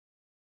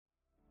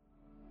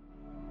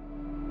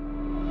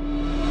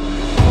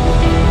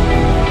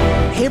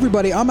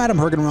everybody, I'm Adam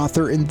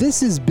Hergenrother, and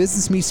this is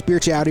Business Meets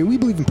Spirituality. We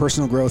believe in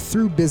personal growth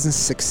through business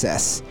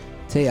success.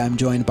 Today I'm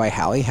joined by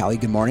Hallie. Hallie,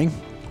 good morning.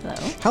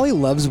 Hello. Hallie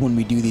loves when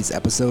we do these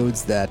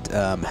episodes that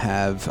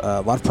have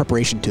a lot of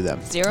preparation to them.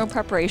 Zero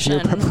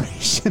preparation.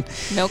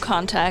 No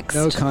context.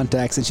 No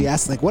context. And she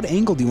asked, like, what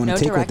angle do you want to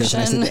take direction. with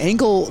this? And I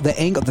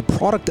said, the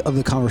product of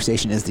the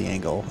conversation is the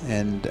angle.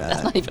 And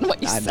that's not even what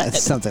you said.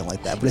 It's something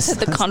like that. But you said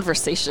the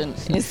conversation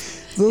is...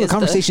 The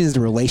conversation is the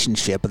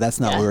relationship, but that's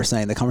not what we were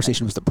saying. The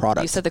conversation was the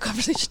product. You said the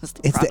conversation is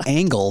the product. It's the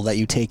angle that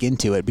you take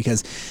into it,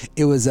 because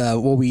it was, I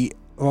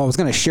was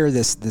going to share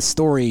this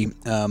story.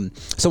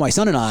 So my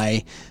son and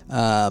I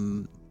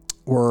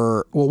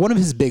one of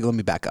his big, let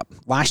me back up.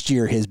 Last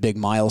year, his big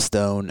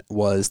milestone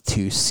was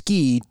to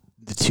ski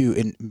the two,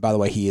 and by the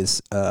way, he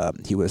was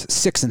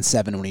 6 and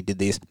 7 when he did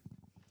these.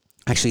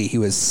 Actually, he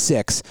was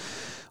 6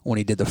 when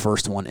he did the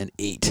first one, and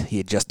 8. He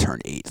had just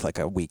turned 8, like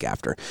a week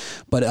after.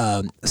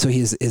 But so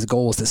his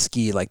goal was to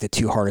ski like the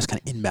 2 hardest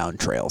kind of inbound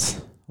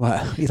trails. What?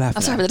 You laughing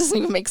I'm sorry, but that doesn't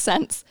even make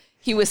sense.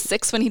 He was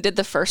 6 when he did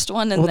the first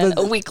one, and then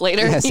a week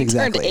later he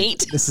turned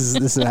 8. This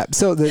is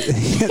so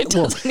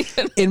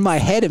in my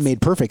head it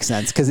made perfect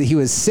sense, because he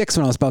was 6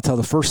 when I was about to tell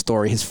the first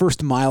story. His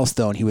first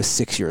milestone, he was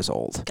 6 years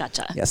old.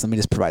 Gotcha. Yes, let me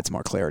just provide some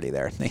more clarity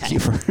there. Thank you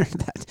for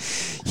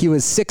that. He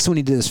was 6 when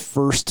he did his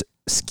first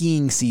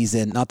skiing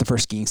season, not the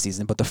first skiing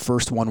season, but the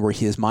first one where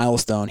his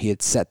milestone, he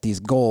had set these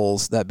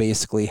goals that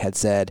basically had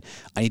said,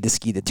 I need to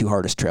ski the 2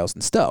 hardest trails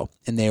in Stowe.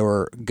 And they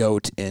were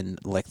goat and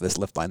like this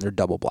lift line, they're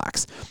double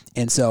blacks.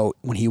 And so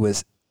when he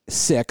was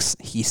 6,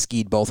 he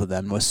skied both of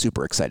them and was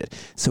super excited.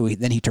 So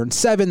then he turned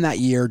 7 that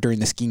year during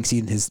the skiing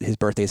season. His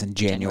birthday is in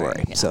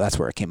January. Yeah. So that's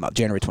where it came up,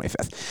 January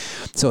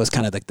 25th. So it was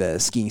kind of like the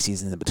skiing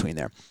season in between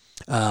there.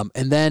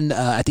 And then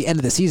at the end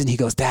of the season, he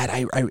goes, Dad,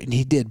 and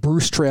he did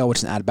Bruce Trail, which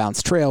is an out of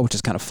bounds trail, which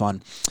is kind of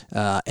fun.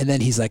 And then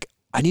he's like,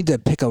 I need to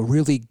pick a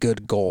really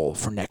good goal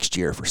for next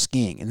year for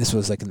skiing. And this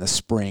was like in the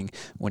spring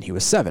when he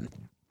was 7.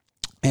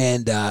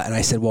 And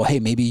I said, well, hey,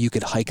 maybe you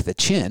could hike the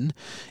Chin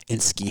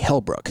and ski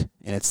Hellbrook.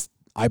 And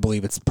I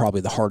believe it's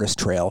probably the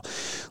hardest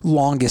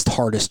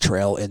hardest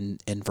trail in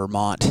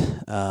Vermont.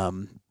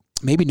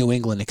 Maybe New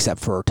England, except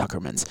for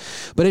Tuckerman's.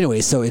 But anyway,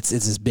 so it's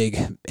this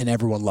big, and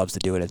everyone loves to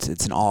do it.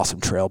 It's an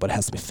awesome trail, but it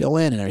has to be fill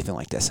in and everything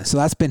like this. So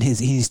that's been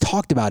he's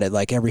talked about it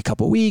like every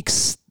couple of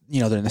weeks,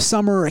 during the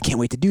summer. I can't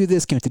wait to do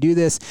this.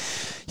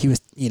 He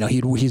was,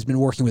 he's been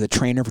working with a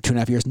trainer for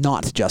 2.5 years,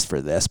 not just for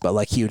this, but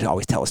like he would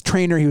always tell his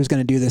trainer he was going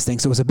to do this thing.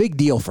 So it was a big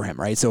deal for him,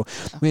 right? So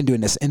we've been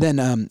doing this. And then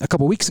a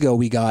couple of weeks ago,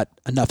 we got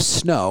enough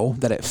snow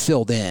that it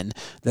filled in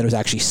that it was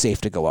actually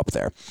safe to go up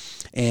there.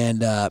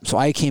 And so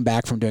I came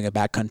back from doing a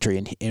backcountry,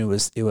 and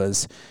it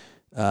was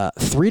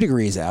 3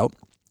 degrees out,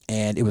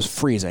 and it was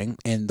freezing,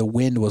 and the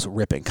wind was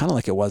ripping, kind of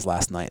like it was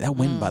last night. That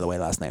wind, by the way,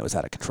 last night was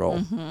out of control.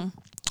 Mm-hmm.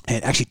 And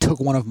it actually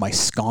took one of my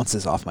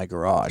sconces off my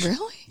garage.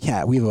 Really?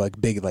 Yeah, we have a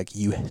big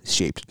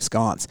U-shaped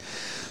sconce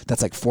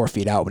that's like 4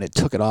 feet out. When it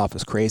took it off, it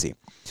was crazy.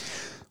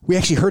 We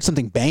actually heard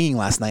something banging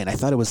last night, and I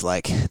thought it was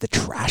like the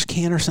trash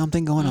can or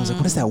something going. I was like,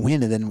 what is that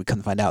wind? And then we come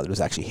to find out it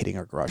was actually hitting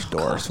our garage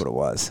door. That's what it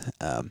was.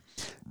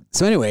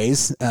 So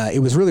anyways,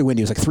 it was really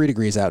windy. It was like 3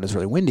 degrees out. It was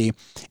really windy.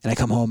 And I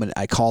come home and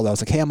I called. I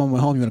was like, hey, I'm on my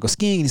way home. You want to go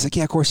skiing? And he's like,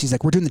 yeah, of course. He's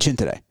like, we're doing the Chin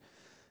today.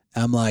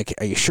 I'm like,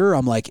 are you sure?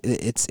 I'm like,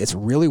 it's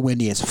really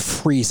windy.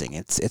 It's freezing.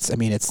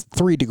 It's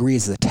 3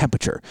 degrees is the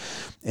temperature.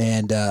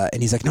 And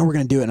he's like, no, we're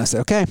going to do it. And I said,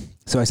 okay.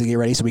 So I said, get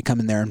ready. So we come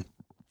in there and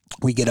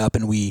we get up,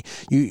 and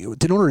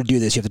in order to do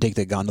this, you have to take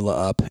the gondola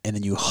up, and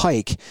then you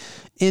hike,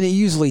 and it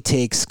usually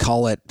takes,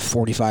 call it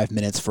 45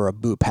 minutes for a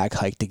boot pack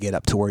hike to get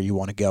up to where you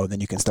want to go.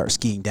 Then you can start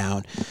skiing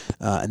down,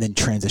 and then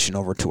transition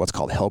over to what's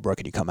called Hellbrook,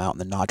 and you come out on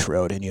the Notch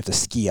Road, and you have to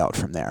ski out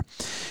from there.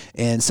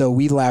 And so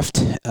we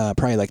left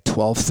probably like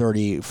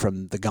 12:30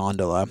 from the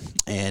gondola,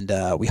 and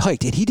we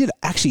hiked, and he did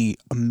actually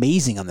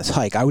amazing on this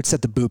hike. I would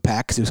set the boot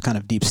pack because it was kind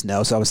of deep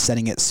snow, so I was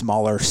setting it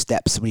smaller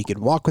steps so he could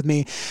walk with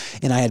me,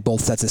 and I had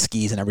both sets of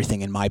skis and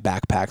everything in my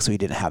backpack, so he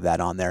didn't have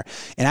that on there.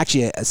 And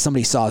actually,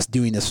 somebody saw us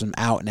doing this from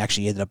out and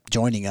actually ended up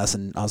joining us,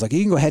 and I was like, you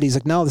can go ahead. He's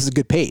like, no, this is a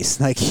good pace.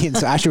 And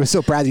so Asher was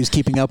so proud that he was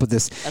keeping up with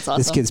this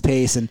this kid's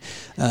pace. And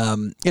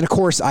of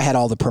course, I had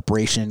all the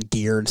preparation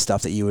gear and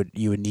stuff that you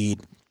would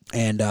need.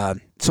 And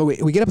so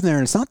we get up in there,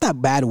 and it's not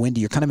that bad windy.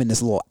 You're kind of in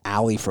this little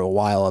alley for a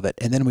while of it.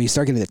 And then we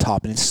start getting to the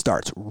top, and it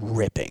starts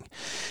ripping.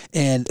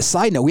 And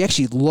side note, we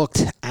actually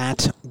looked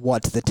at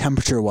what the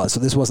temperature was. So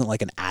this wasn't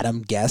like an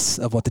Adam guess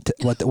of what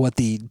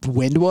the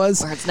wind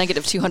was. Or it's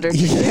negative 200.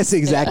 Yes,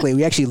 exactly. Yeah.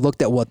 We actually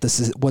looked at what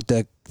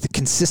the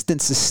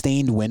consistent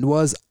sustained wind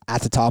was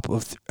at the top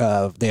of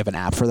they have an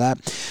app for that,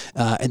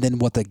 and then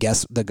what the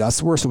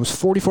gusts were. So it was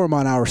 44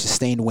 mile an hour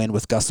sustained wind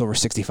with gusts over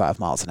 65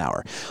 miles an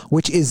hour,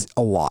 which is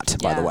a lot,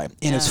 by the way.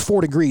 And it's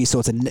 4 degrees, so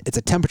it's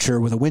a temperature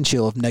with a wind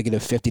chill of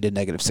negative 50 to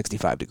negative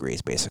 65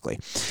 degrees basically.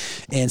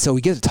 And so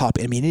we get to the top,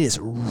 I mean, it is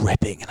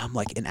ripping, and I'm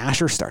like, and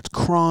Asher starts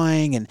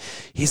crying, and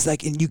he's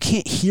like, and you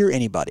can't hear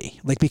anybody,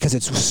 like, because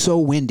it's so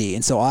windy.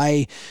 And so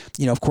I,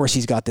 of course,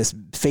 he's got this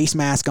face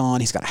mask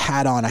on, he's got a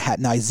hat on,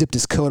 now I zipped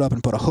his coat up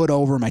and put a hood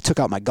over him. I took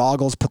out my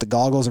goggles, put the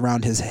goggles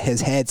around his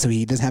head so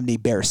he doesn't have any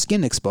bare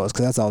skin exposed,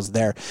 because that's all was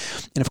there.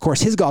 And of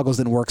course his goggles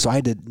didn't work, so I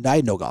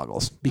had no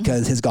goggles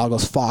because his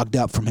goggles fogged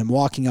up from him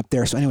walking up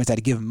there. So anyways, I had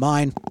to give him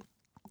mine.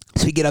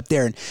 So we get up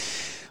there and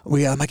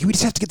I'm like, we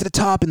just have to get to the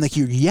top, and like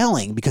you're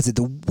yelling because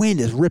the wind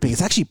is ripping.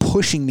 It's actually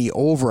pushing me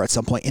over at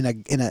some point.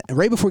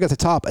 Right before we got to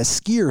the top, a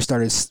skier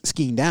started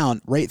skiing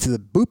down right through the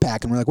boot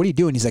pack, and we're like, "What are you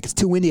doing?" He's like, "It's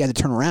too windy. I had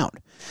to turn around."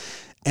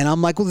 And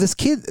I'm like, well,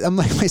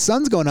 my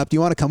son's going up. Do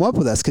you want to come up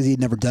with us? Because he'd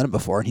never done it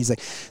before. And he's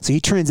like, so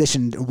he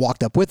transitioned,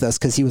 walked up with us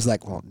because he was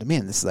like, well,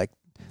 man, this is like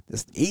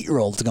this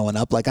 8-year-old's going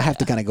up. Like I have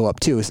to kind of go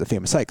up too. It's a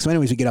famous hike. So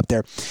anyways, we get up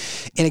there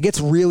and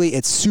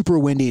it's super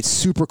windy. It's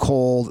super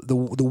cold. The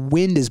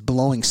wind is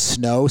blowing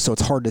snow. So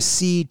it's hard to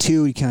see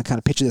too. You can kind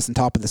of picture this on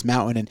top of this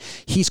mountain, and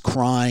he's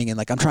crying, and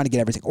like, I'm trying to get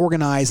everything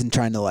organized and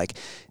trying to like,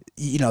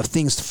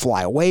 things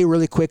fly away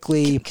really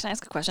quickly. Can I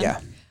ask a question? Yeah.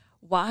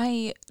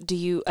 Why do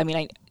you,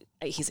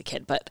 he's a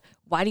kid, but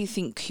why do you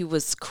think he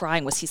was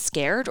crying? Was he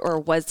scared, or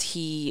was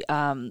he,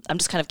 I'm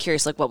just kind of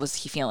curious, like, what was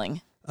he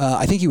feeling?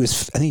 I think he was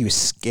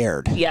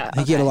scared. Yeah. I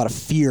think he had a lot of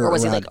fear. Or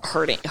was he like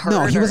hurt?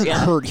 No, he wasn't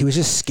hurt. He was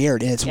just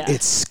scared, and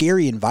it's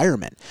scary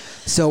environment.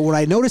 So when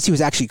I noticed he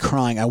was actually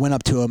crying, I went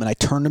up to him and I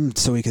turned him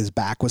so his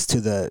back was to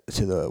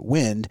the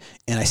wind,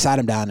 and I sat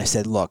him down and I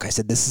said, "Look," I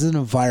said, "this is an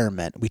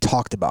environment. We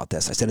talked about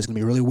this. I said it's going to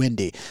be really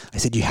windy. I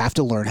said you have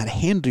to learn how to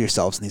handle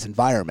yourselves in these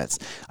environments."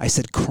 I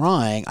said,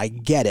 "Crying, I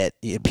get it.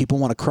 People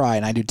want to cry,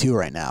 and I do too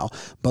right now.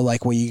 But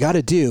like, what you got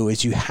to do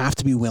is you have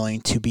to be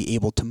willing to be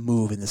able to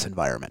move in this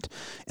environment."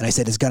 And I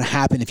said, it's going to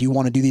happen. If you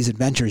want to do these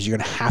adventures, you're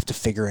going to have to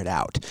figure it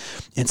out.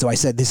 And so I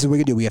said, this is what we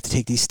can do. We have to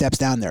take these steps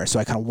down there. So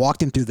I kind of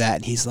walked him through that,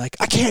 and he's like,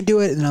 I can't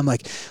do it. And I'm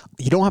like,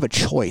 you don't have a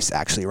choice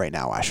actually right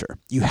now, Asher.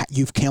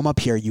 You've come up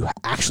here. You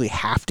actually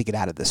have to get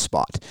out of this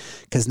spot,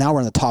 because now we're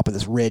on the top of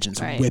this ridge and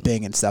it's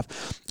whipping and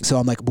stuff. So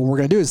I'm like, what we're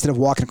going to do is, instead of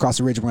walking across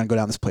the ridge, we're going to go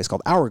down this place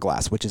called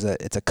Hourglass, which is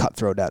it's a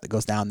cutthroat that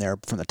goes down there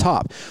from the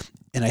top.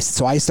 And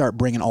so I start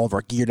bringing all of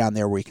our gear down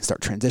there where we can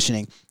start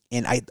transitioning.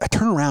 And I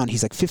turn around,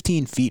 he's like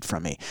 15 feet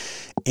from me,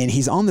 and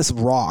he's on this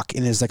rock,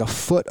 and there's like a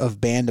foot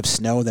of band of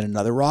snow, then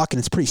another rock, and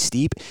it's pretty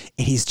steep,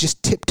 and he's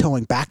just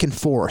tiptoeing back and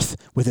forth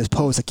with his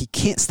pose, like he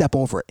can't step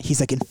over it. He's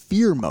like in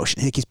fear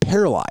motion, like he's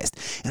paralyzed,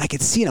 and I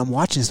could see it. I'm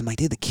watching this, I'm like,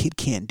 dude, the kid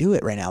can't do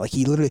it right now. Like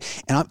he literally,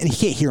 and he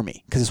can't hear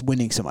me because it's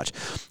winding so much.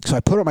 So I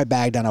put my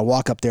bag down, I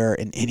walk up there,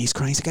 and he's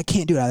crying. He's like, I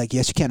can't do it. I'm like,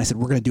 yes, you can. I said,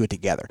 we're going to do it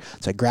together.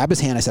 So I grab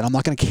his hand. I said, I'm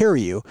not going to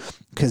carry you,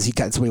 because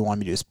that's what he wanted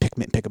me to do, is pick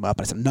him up.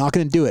 And I said, I'm not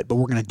going to do it, but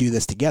we're going to do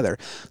this together.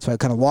 So I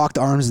kind of locked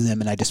arms with him,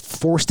 and I just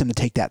forced him to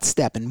take that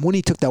step. And when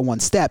he took that one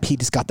step, he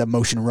just got the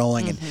motion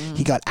rolling, and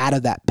he got out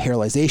of that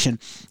paralyzation.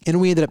 And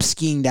we ended up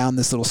skiing down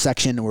this little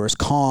section where it was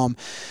calm.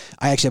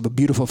 I actually have a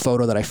beautiful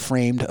photo that I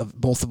framed of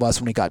both of us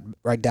when we got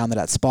right down to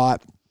that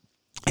spot.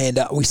 And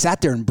we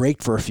sat there and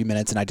braked for a few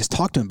minutes, and I just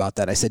talked to him about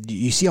that. I said,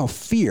 you see how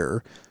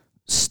fear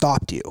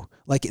stopped you?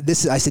 Like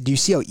this, I said, do you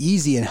see how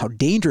easy and how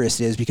dangerous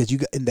it is? Because you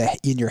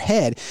in your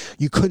head,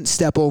 you couldn't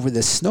step over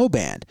this snow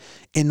band,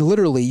 and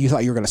literally you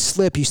thought you were going to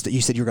slip. You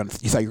thought you were going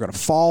to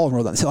fall and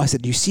roll down. So I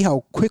said, do you see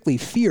how quickly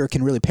fear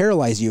can really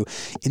paralyze you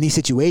in these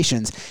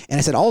situations? And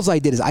I said, I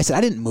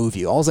didn't move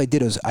you. All I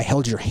did was I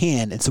held your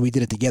hand, and so we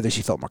did it together. So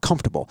you felt more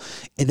comfortable,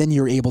 and then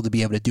you were able to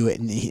be able to do it,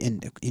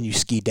 and you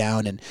skied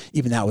down, and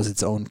even that was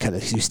its own kind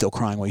of. He was still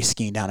crying while you're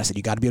skiing down. I said,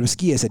 you got to be able to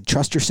ski. I said,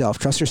 trust yourself,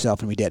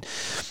 and we did.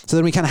 So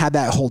then we kind of had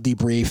that whole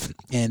debrief.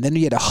 And then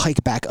we had to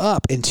hike back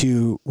up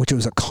into, which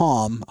was a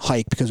calm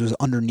hike because it was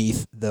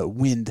underneath the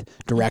wind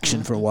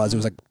direction for it was. It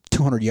was like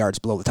 200 yards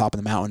below the top of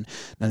the mountain,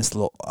 and this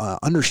little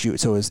undershoot.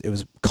 So it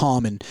was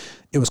calm, and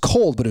it was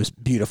cold, but it was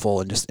beautiful,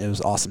 and it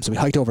was awesome. So we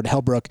hiked over to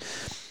Hellbrook,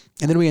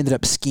 and then we ended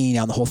up skiing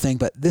down the whole thing.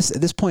 But at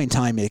this point in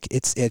time,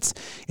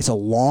 it's a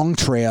long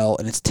trail,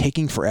 and it's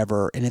taking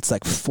forever. And it's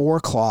like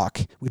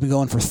 4:00. We've been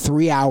going for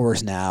 3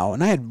 hours now,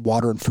 and I had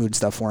water and food and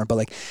stuff for him. But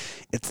like,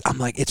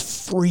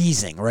 it's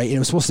freezing, right? And it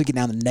was supposed to get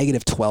down to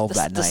 -12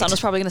 that night. The sun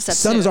was probably going to set.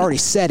 The sun was already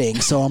setting,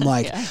 so I'm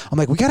like,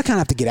 we got to kind of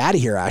have to get out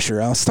of here,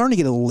 Asher. I was starting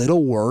to get a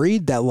little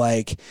worried that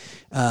like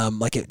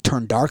it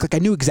turned dark. Like I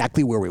knew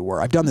exactly where we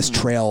were. I've done this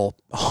trail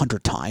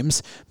 100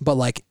 times, but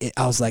like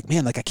I was like,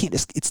 man, like I can't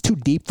just. It's too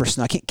deep for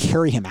snow. I can't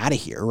carry him out of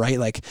here, right?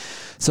 Like,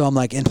 so I'm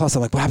like, and plus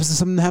I'm like, what happens if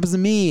something happens to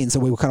me? And so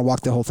we kind of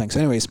walked the whole thing. So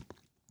anyways,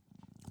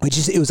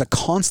 it was a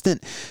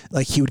constant,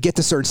 like he would get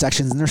to certain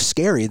sections and they're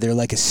scary. They're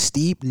like a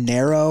steep,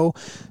 narrow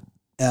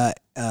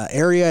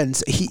area, and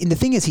the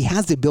thing is, he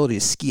has the ability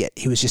to ski it.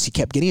 He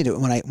kept getting into it.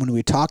 When we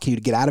would talk, he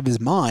would get out of his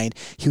mind.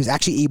 He was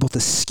actually able to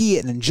ski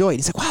it and enjoy it.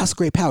 He's like, wow, that's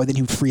great power. Then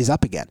he would freeze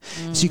up again.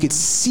 So you could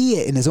see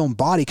it in his own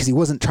body because he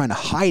wasn't trying to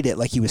hide it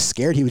like he was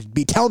scared. He would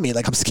be telling me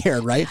like, I'm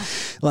scared, right?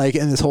 Like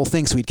in this whole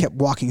thing. So he kept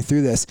walking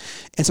through this.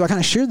 And so I kind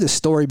of shared this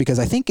story because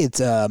I think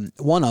it's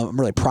one, I'm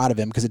really proud of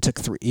him because it took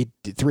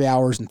 3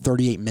 hours and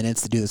 38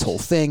 minutes to do this whole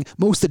thing.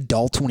 Most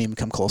adults won't even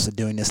come close to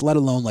doing this, let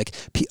alone like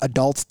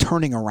adults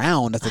turning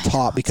around at the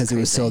top because it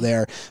was so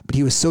there, but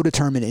he was so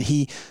determined, and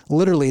he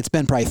literally, it's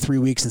been probably 3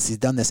 weeks since he's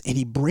done this, and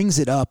he brings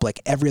it up like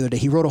every other day.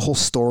 He wrote a whole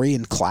story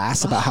in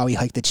class about how he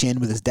hiked the Chin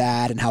with his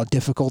dad and how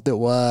difficult it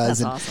was. That's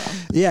and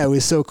awesome. Yeah, it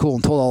was so cool,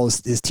 and told all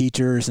his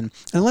teachers. And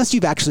unless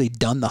you've actually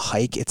done the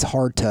hike, it's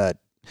hard to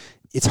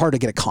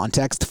get a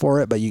context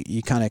for it, but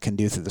you kind of can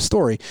do through the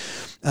story.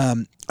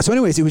 So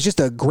anyways, it was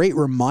just a great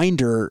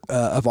reminder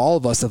of all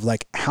of us of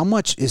like, how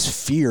much is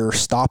fear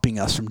stopping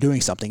us from doing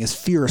something? Is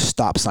fear a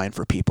stop sign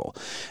for people?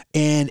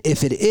 And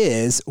if it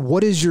is,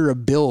 what is your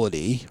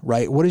ability,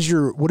 right? What is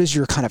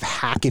your kind of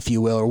hack, if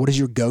you will, or what is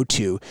your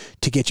go-to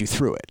to get you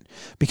through it?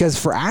 Because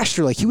for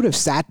Asher, like, he would have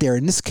sat there,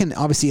 and this can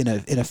obviously in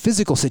a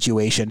physical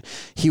situation,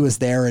 he was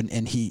there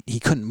and he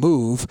couldn't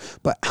move.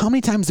 But how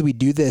many times do we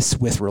do this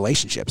with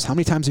relationships? How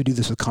many times do we do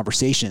this with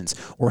conversations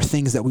or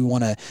things that we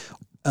want to,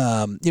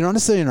 not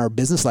necessarily in our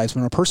business lives, but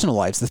in our personal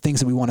lives, the things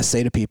that we want to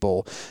say to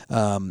people,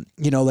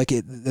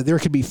 there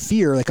could be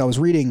fear. Like I was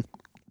reading,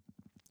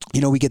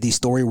 we get these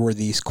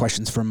story-worthy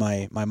questions from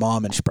my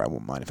mom, and she probably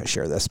won't mind if I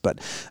share this, but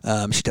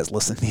she does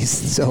listen to these.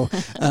 So,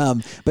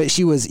 but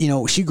she was,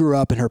 she grew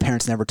up and her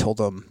parents never told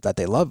them that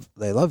they love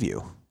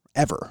you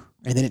ever.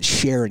 And they didn't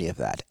share any of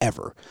that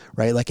ever,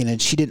 right? Like,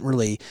 and she didn't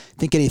really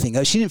think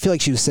anything. She didn't feel like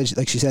she was,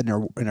 like she said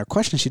in her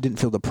question, she didn't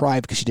feel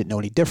deprived because she didn't know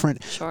any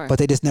different. Sure. But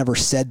they just never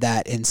said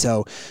that. And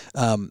so,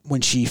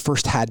 when she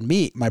first had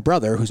me, my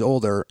brother, who's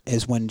older,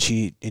 is when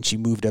she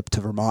moved up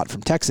to Vermont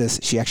from Texas.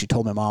 She actually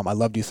told my mom, "I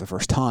loved you for the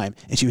first time,"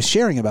 and she was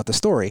sharing about the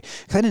story.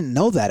 Because I didn't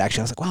know that actually.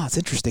 I was like, "Wow, it's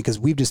interesting," because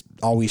we've just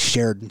always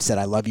shared and said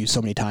 "I love you"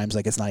 so many times,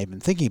 like it's not even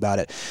thinking about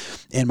it.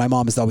 And my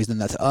mom has always done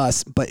that to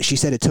us. But she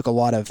said it took it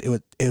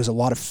was a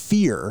lot of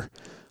fear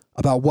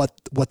about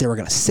what they were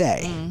going to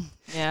say.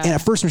 Yeah. And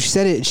at first when she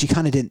said it, and she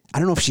kind of didn't, I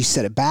don't know if she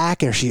said it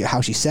back or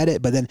how she said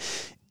it, but then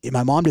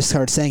my mom just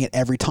started saying it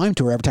every time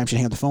to her, every time she'd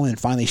hang up the phone. And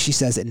finally she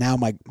says it now.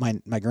 My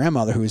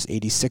grandmother, who is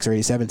 86 or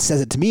 87,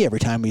 says it to me every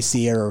time we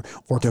see her,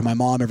 or to my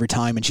mom every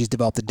time. And she's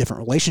developed a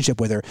different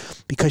relationship with her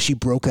because she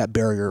broke that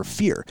barrier of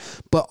fear.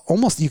 But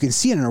almost, you can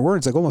see it in her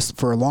words, like almost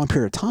for a long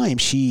period of time,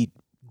 she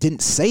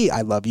didn't say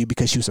 "I love you"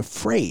 because she was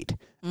afraid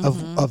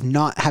of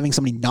not having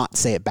somebody not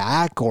say it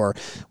back, or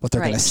what they're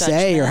going to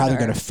say, or how they're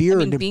going to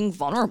fear. I mean, being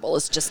vulnerable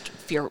is just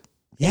fear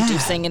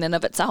inducing in and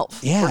of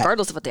itself,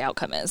 regardless of what the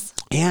outcome is.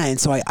 Yeah. And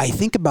so I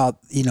think about,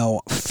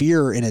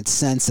 fear in its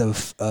sense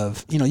of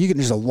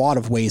there's a lot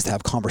of ways to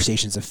have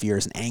conversations of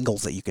fears and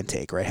angles that you can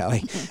take, right,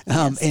 Hallie?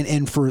 Yes.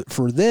 And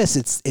for this,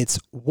 it's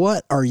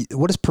what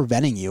is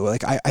preventing you?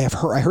 Like I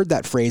heard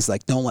that phrase,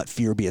 like, don't let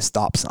fear be a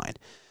stop sign.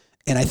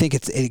 And I think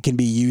it can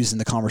be used in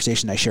the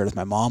conversation I shared with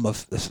my mom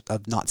of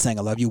not saying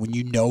 "I love you" when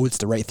it's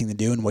the right thing to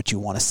do and what you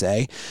want to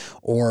say,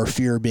 or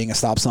fear being a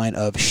stop sign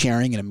of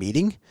sharing in a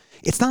meeting.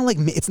 It's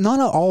not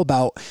all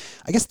about,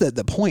 I guess the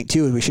point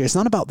too, it's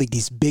not about like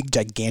these big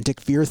gigantic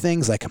fear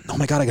things like, oh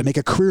my God, I gotta make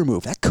a career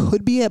move. That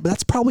could be it, but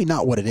that's probably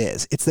not what it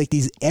is. It's like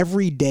these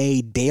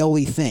everyday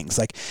daily things.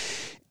 Like,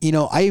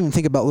 I even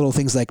think about little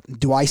things like,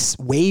 do I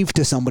wave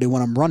to somebody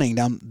when I'm running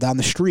down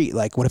the street?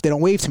 Like, what if they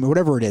don't wave to me?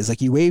 Whatever it is,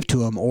 like you wave to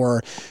them,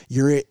 or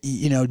are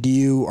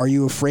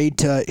you afraid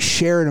to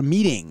share in a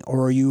meeting,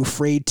 or are you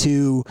afraid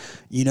to,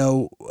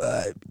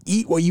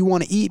 eat what you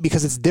want to eat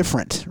because it's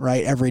different,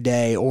 right, every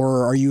day?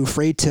 Or are you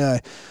afraid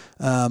to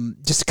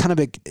just kind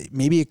of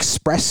maybe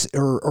express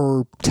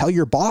or tell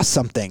your boss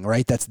something,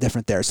 right, that's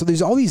different there? So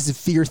there's all these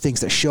fear things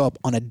that show up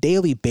on a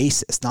daily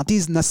basis. Not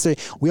these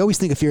necessarily, we always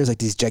think of fear as like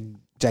these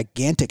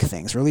gigantic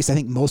things, or at least I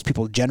think most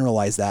people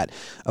generalize that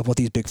of what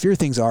these big fear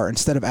things are,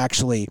 instead of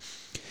actually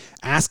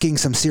asking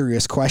some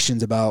serious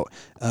questions about,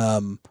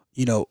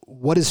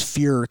 what is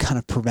fear kind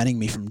of preventing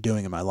me from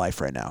doing in my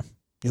life right now?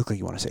 You look like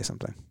you want to say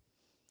something.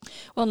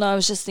 Well, no, I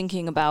was just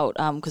thinking about,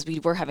 because we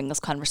were having this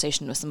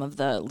conversation with some of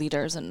the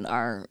leaders in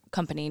our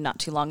company not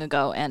too long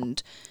ago,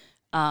 and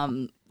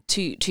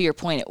to your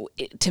point,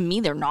 to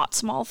me, they're not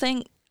small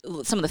things.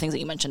 Some of the things that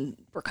you mentioned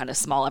were kind of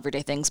small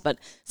everyday things, but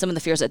some of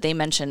the fears that they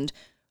mentioned,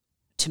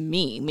 to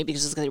me, maybe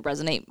just because they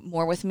resonate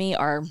more with me,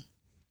 are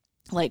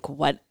like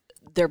what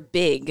they're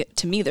big.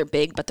 To me, they're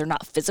big, but they're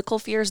not physical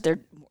fears. They're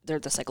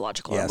the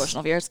psychological or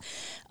emotional fears.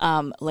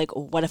 Like,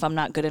 what if I'm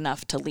not good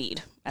enough to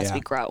lead as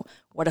we grow?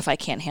 What if I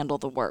can't handle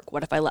the work?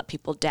 What if I let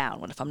people down?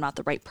 What if I'm not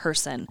the right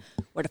person?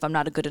 What if I'm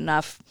not a good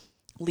enough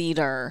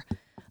leader?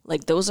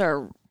 Like, those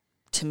are,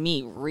 to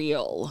me,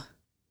 real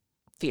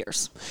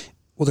fears.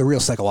 Well, they're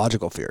real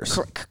psychological fears.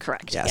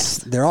 Correct. Yes.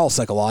 They're all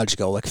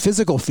psychological. Like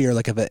physical fear,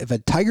 like if a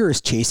tiger is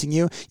chasing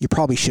you, you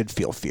probably should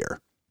feel fear,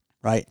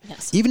 right?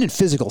 Yes. Even in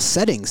physical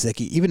settings, like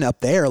even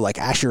up there, like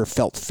Asher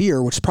felt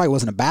fear, which probably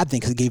wasn't a bad thing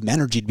because it gave him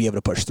energy to be able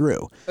to push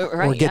through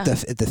or get the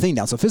thing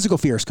down. So physical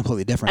fear is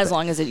completely different. As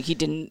long as he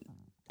didn't,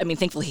 I mean,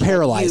 thankfully he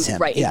paralyze him.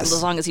 Right. Yes.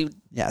 As long as he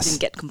didn't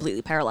get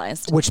completely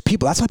paralyzed. Which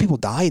that's why people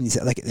die in these,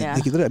 I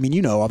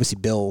mean, obviously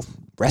Bill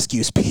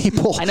rescues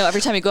people. I know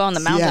every time you go on the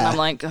mountain, I'm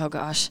like, oh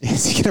gosh.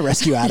 Is he going to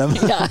rescue Adam?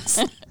 Yes.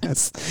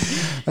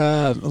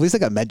 At least they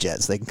got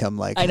MedJets. They can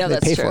come I know they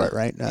that's pay true. for it,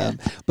 right? Yeah.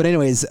 But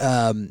anyways,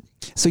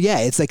 so yeah,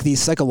 it's like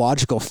these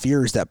psychological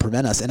fears that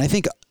prevent us. And I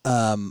think,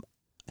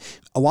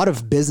 a lot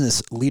of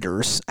business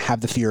leaders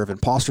have the fear of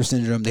imposter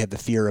syndrome. They have the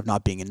fear of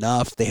not being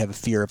enough. They have a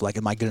fear of like,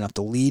 am I good enough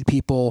to lead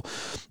people?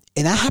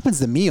 And that happens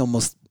to me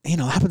almost, it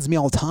happens to me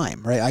all the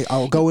time, right?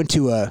 I'll go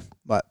into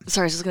what?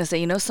 Sorry, I was just going to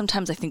say,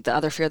 sometimes I think the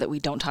other fear that we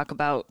don't talk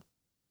about,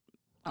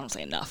 I don't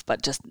say enough,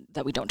 but just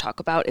that we don't talk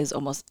about is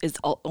almost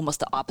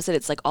the opposite.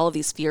 It's like all of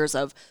these fears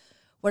of,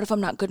 what if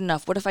I'm not good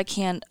enough? What if I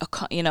can't,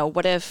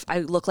 what if I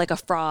look like a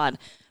fraud?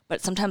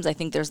 But sometimes I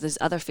think there's these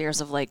other fears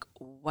of like,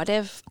 what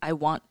if I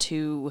want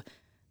to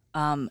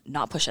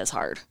not push as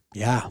hard?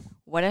 Yeah.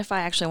 What if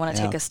I actually want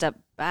to take a step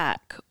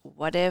back?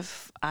 What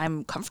if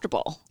I'm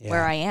comfortable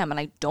where I am and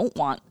I don't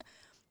want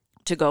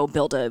to go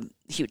build a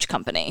huge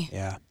company?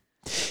 Yeah.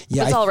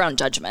 Yeah, it's all around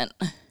judgment.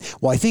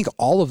 Well, I think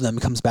all of them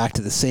comes back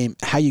to the same,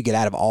 how you get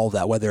out of all of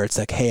that, whether it's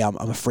like, hey, I'm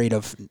afraid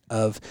of,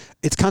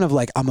 it's kind of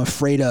like, I'm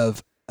afraid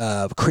of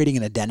creating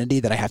an identity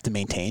that I have to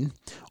maintain,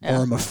 or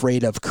I'm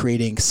afraid of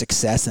creating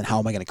success, and how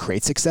am I going to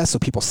create success? So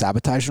people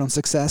sabotage your own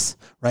success,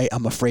 right?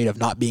 I'm afraid of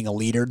not being a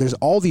leader. There's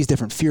all these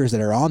different fears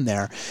that are on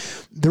there.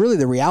 The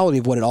reality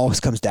of what it always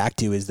comes back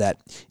to is that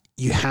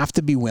you have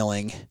to be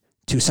willing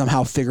to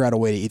somehow figure out a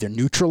way to either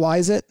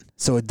neutralize it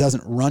so it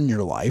doesn't run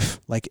your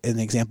life. Like an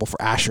example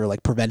for Asher,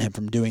 like prevent him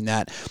from doing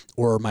that.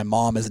 Or my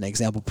mom as an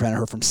example, prevent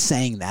her from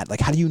saying that.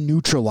 Like, how do you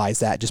neutralize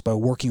that? Just by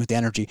working with the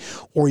energy,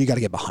 or you got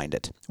to get behind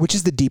it, which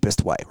is the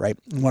deepest way, right?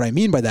 And what I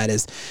mean by that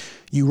is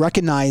you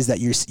recognize that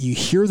you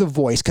hear the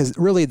voice, because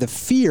really the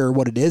fear,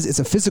 what it is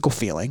a physical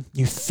feeling.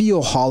 You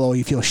feel hollow,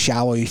 you feel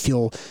shallow, you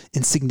feel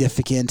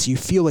insignificant, you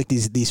feel like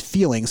these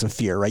feelings of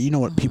fear, right? You know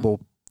what people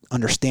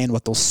understand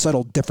what those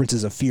subtle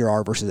differences of fear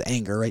are versus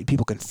anger, right?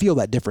 People can feel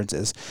that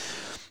differences.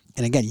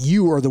 And again,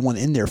 you are the one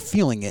in there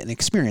feeling it and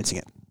experiencing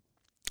it.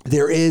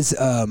 There is,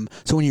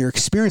 so when you're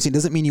experiencing, it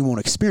doesn't mean you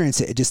won't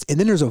experience it. And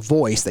then there's a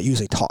voice that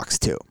usually talks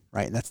too,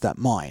 right? And that's that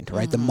mind,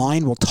 right? The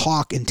mind will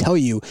talk and tell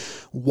you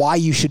why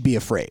you should be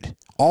afraid.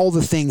 All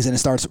the things, and it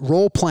starts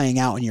role playing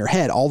out in your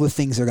head, all the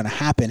things that are going to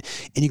happen,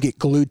 and you get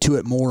glued to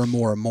it more and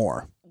more and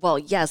more. Well,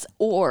 yes.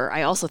 Or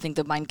I also think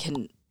the mind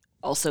can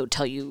also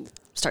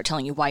start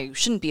telling you why you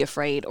shouldn't be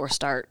afraid, or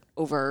start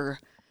over.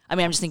 I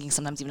mean, I'm just thinking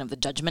sometimes even of the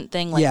judgment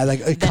thing. Like, like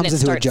it comes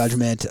into a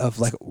judgment of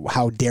like,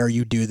 how dare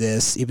you do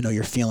this, even though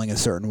you're feeling a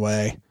certain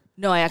way.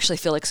 No, I actually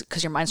feel like,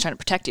 because your mind's trying to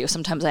protect you.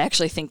 Sometimes I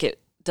actually think it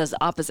does the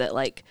opposite.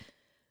 Like,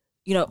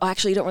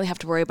 actually you don't really have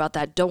to worry about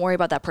that. Don't worry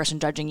about that person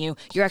judging you.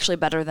 You're actually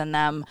better than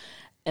them.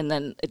 And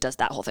then it does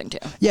that whole thing too.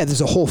 Yeah, there's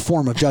a whole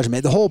form of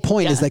judgment. The whole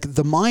point is like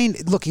the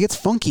mind, look, it gets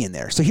funky in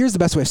there. So here's the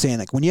best way of saying,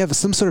 like, when you have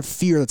some sort of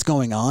fear that's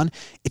going on,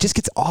 it just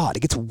gets odd. It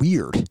gets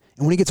weird.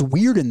 And when it gets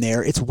weird in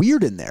there, it's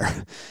weird in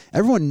there.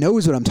 Everyone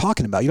knows what I'm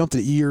talking about. You don't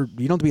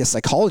have to be a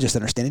psychologist to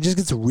understand. It just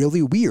gets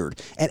really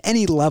weird. At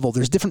any level,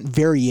 there's different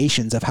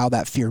variations of how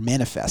that fear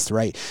manifests,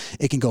 right?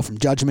 It can go from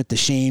judgment to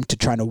shame to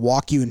trying to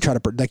walk you and try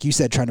to, like you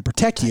said, trying to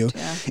protect you.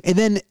 Yeah. And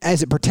then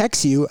as it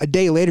protects you, a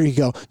day later you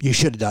go, you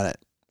should have done it.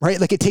 Right?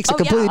 Like it takes a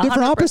completely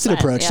different opposite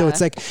approach. Yeah. So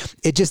it's like,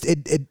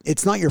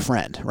 it's not your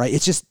friend, right?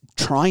 It's just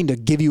trying to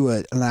give you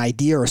an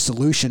idea or a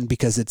solution,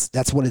 because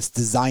that's what it's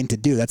designed to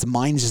do. That's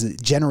mind just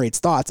generates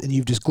thoughts, and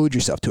you've just glued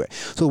yourself to it.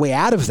 So the way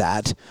out of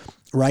that,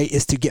 right,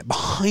 is to get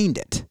behind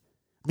it.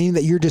 Meaning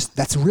that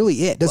that's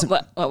really it.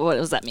 What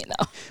does that mean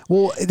though?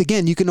 Well,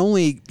 again, you can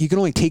only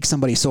take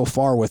somebody so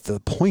far with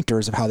the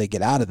pointers of how they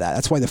get out of that.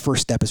 That's why the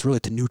first step is really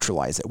to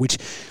neutralize it, which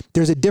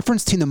there's a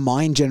difference between the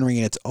mind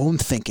generating its own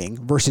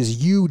thinking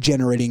versus you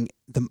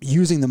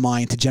using the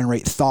mind to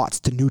generate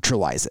thoughts to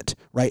neutralize it,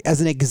 right? As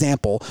an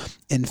example,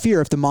 in fear,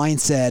 if the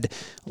mind said,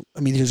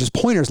 there's just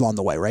pointers along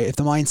the way, right? If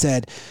the mind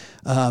said,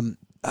 I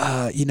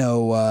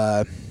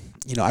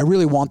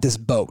really want this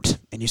boat,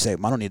 and you say, I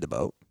don't need the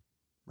boat.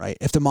 Right.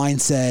 If the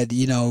mind said,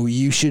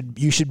 you should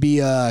be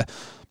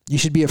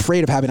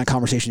afraid of having a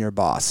conversation with your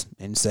boss,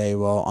 and say,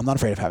 well, I'm not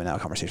afraid of having that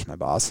conversation with my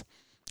boss.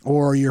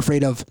 Or you're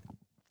afraid of,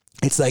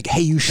 it's like,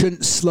 hey, you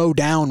shouldn't slow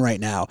down right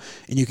now.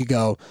 And you could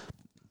go,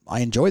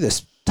 I enjoy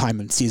this time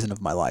and season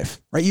of my life.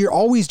 Right. You're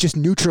always just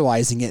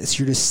neutralizing it. So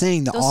you're just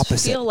saying the opposite.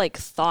 Those feel like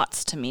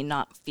thoughts to me,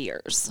 not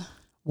fears.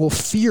 Well,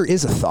 fear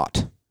is a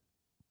thought.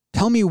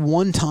 Tell me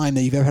one time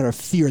that you've ever had a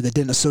fear that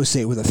didn't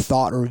associate with a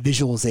thought or a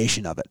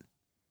visualization of it.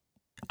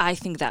 I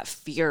think that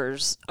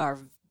fears are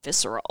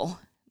visceral,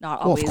 not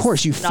always. Well, of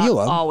course you feel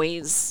them.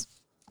 Always.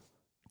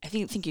 I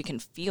think you can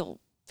feel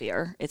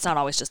fear. It's not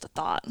always just a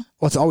thought.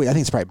 Well, I think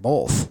it's probably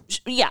both.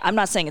 Yeah, I'm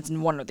not saying it's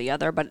one or the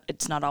other, but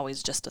it's not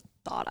always just a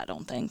thought, I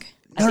don't think.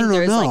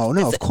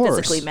 No, of course.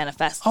 Physically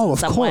manifests in some way. Oh,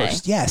 of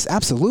course. Yes,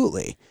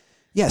 absolutely.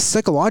 Yes,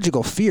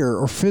 psychological fear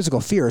or physical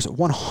fear is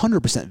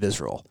 100%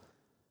 visceral.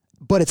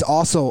 But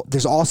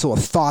there's also a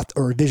thought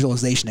or a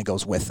visualization that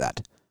goes with that.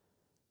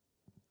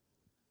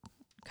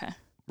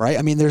 Right?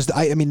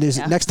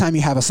 Next time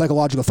you have a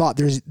psychological thought,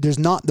 there's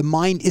not, the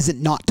mind isn't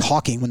not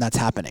talking when that's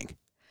happening.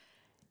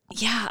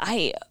 Yeah,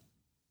 I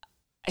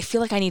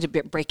feel like I need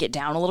to break it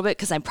down a little bit,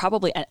 because I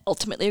probably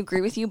ultimately agree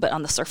with you, but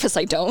on the surface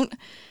I don't.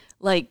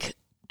 Like,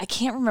 I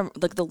can't remember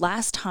like the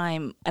last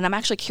time, and I'm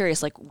actually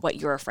curious like what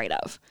you're afraid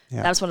of.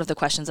 Yeah. That was one of the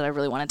questions that I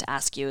really wanted to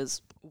ask you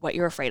is what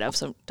you're afraid of.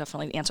 So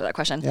definitely answer that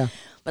question. Yeah.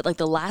 But like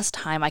the last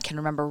time I can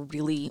remember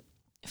really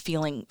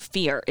feeling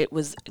fear, it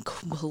was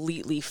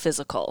completely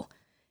physical,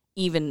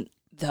 even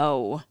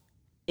though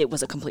it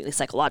was a completely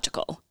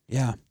psychological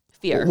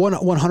fear.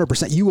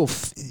 100%. You will.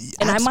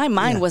 And my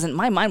mind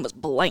was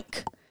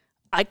blank.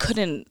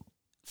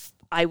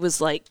 I was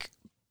like,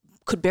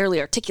 could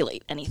barely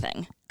articulate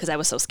anything because I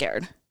was so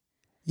scared.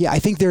 Yeah, I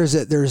think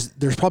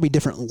there's probably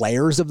different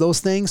layers of those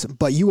things,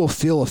 but you will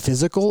feel a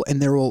physical,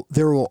 and there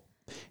will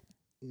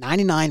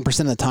 99%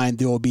 of the time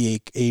there will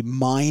be a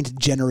mind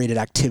generated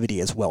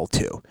activity as well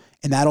too.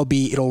 And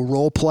it'll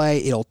role play,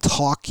 it'll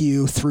talk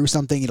you through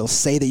something, it'll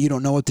say that you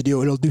don't know what to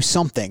do, it'll do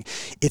something.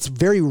 It's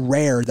very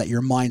rare that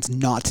your mind's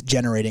not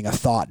generating a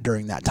thought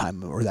during that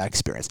time or that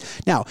experience.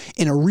 Now,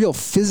 in a real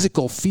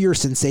physical fear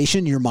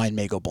sensation, your mind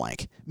may go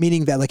blank,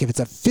 meaning that like if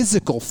it's a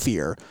physical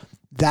fear,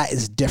 that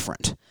is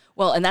different.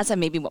 Well, and that's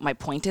maybe what my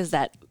point is,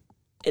 that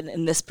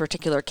in this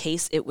particular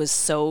case, it was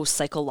so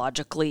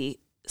psychologically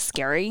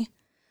scary.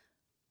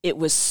 It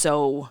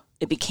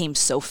became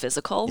so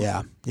physical.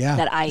 Yeah.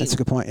 That's a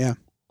good point. Yeah.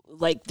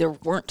 Like there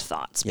weren't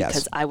thoughts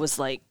because I was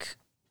like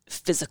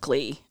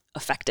physically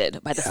affected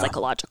by the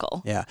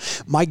psychological. Yeah.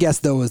 My guess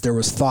though is there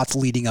was thoughts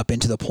leading up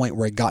into the point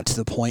where it got to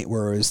the point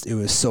where it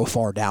was so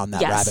far down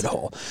that rabbit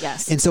hole.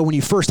 Yes. And so when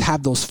you first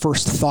have those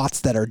first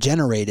thoughts that are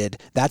generated,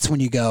 that's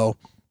when you go,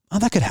 oh,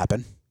 that could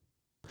happen.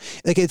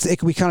 Like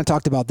we kind of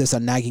talked about this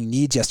on Nagging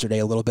Needs yesterday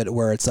a little bit,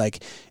 where it's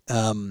like,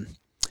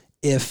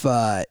 if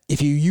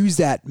you use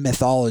that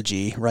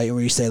methodology, right,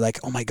 where you say like,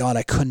 oh my God,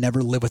 I could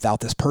never live without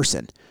this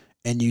person.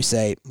 And you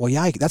say, well,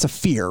 yeah, that's a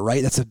fear,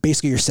 right? That's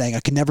basically you're saying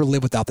I could never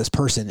live without this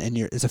person, and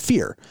it's a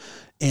fear.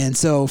 And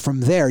so from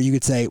there, you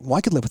could say, well,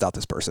 I could live without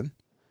this person.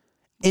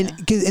 And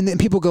then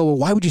people go, well,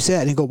 why would you say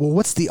that? And you go, well,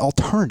 what's the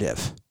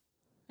alternative?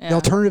 Yeah. The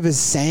alternative is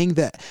saying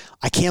that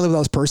I can't live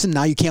without this person.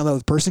 Now you can't live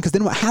without this person. Because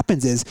then what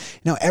happens is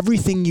now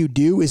everything you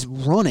do is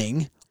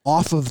running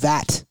off of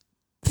that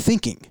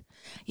thinking.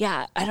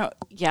 Yeah,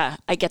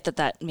 I get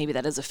that maybe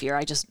that is a fear.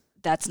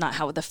 That's not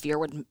how the fear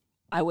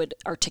I would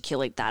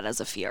articulate that as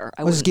a fear.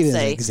 I wouldn't give you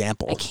say an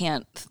example. I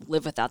can't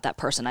live without that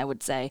person. I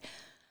would say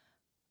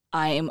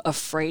I'm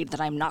afraid that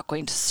I'm not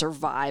going to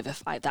survive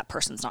if that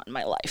person's not in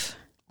my life.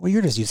 Well,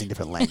 you're just using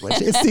different language.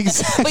 It's the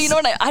exact. But you know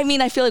what I mean?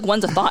 I feel like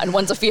one's a thought and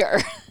one's a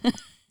fear.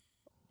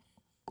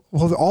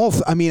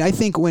 Well, I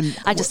think when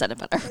I just said it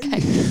better. Okay.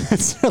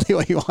 That's really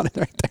what you wanted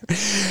right there.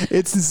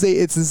 It's the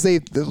same.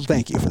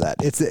 Thank you for that.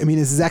 It's the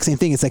exact same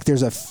thing. It's like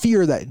there's a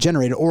fear that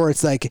generated, or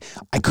it's like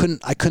I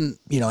couldn't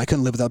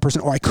live without a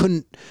person, or I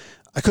couldn't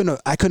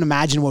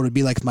imagine what it would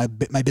be like if my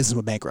business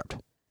went bankrupt.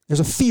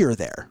 There's a fear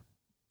there.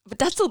 But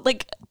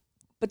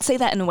but say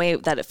that in a way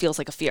that it feels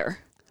like a fear.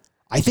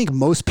 I think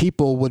most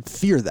people would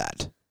fear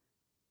that.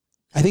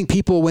 I think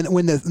people,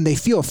 when they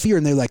feel a fear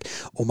and they're like,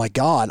 oh my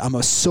God, I'm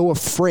so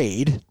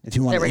afraid, if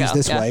you want to use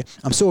this way,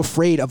 I'm so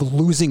afraid of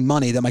losing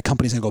money that my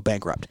company's going to go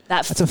bankrupt.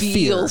 That's a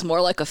feels fear.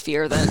 More like a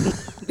fear than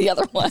the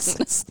other one.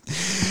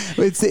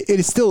 It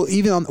is still,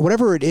 even on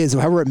whatever it is,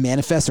 however it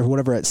manifests or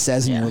whatever it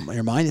says in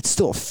your mind, it's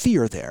still a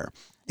fear there.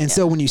 And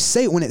so when it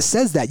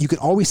says that, you can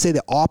always say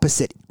the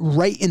opposite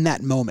right in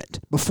that moment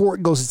before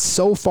it goes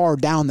so far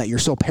down that you're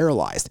so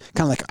paralyzed,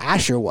 kind of like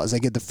Asher was.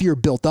 Like the fear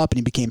built up and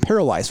he became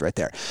paralyzed right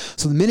there.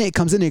 So the minute it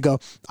comes in, you go,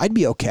 I'd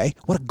be okay.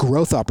 What a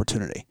growth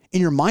opportunity.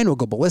 And your mind will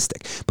go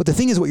ballistic. But the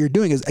thing is, what you're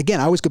doing is,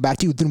 again, I always go back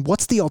to you. Then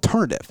what's the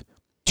alternative?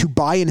 To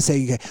buy in and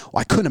say, okay, well,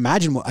 I couldn't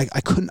imagine what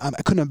I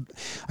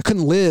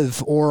couldn't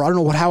live, or I don't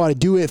know how I'd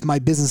do it if my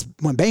business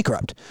went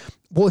bankrupt.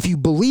 Well, if you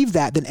believe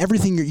that, then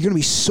everything you're going to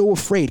be so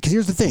afraid. Because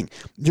here's the thing: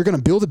 you're going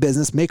to build a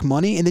business, make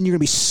money, and then you're going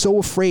to be so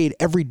afraid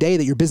every day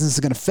that your business is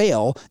going to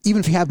fail, even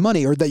if you have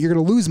money, or that you're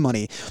going to lose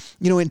money.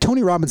 In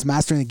Tony Robbins'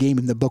 Mastering the Game,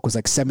 in the book was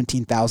like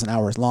 17,000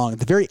 hours long. At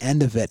the very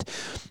end of it,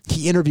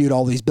 he interviewed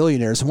all these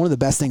billionaires. And one of the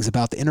best things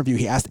about the interview,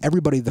 he asked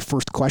everybody the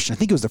first question. I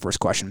think it was the first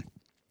question.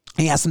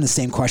 He asked them the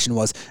same question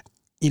was,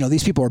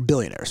 these people are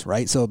billionaires,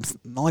 right? So it's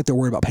not like they're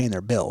worried about paying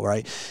their bill,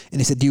 right? And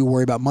they said, do you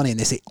worry about money? And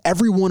they say,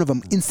 every one of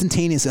them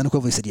instantaneously,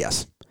 unequivocally said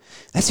yes.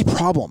 That's the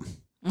problem.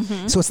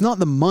 Mm-hmm. So it's not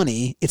the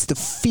money, it's the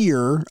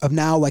fear of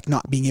now like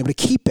not being able to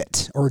keep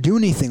it or do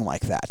anything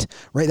like that,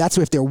 right? That's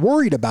why if they're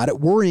worried about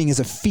it, worrying is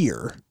a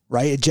fear,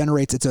 right? It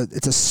generates, it's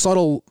a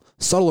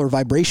subtler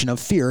vibration of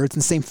fear. It's in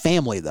the same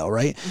family though,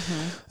 right?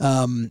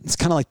 Mm-hmm. It's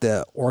kind of like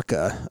the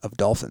orca of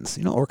dolphins.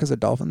 You know, orcas are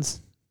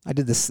dolphins. I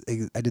did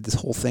this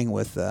whole thing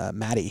with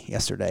Maddie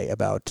yesterday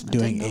about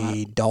doing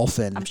a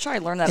dolphin. I'm sure I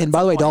learned that. And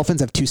by the way,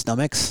 dolphins have two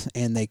stomachs,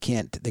 and they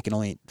can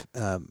only eat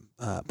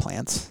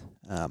plants.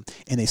 And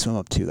they swim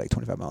up to like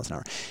 25 miles an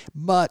hour.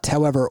 But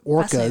however,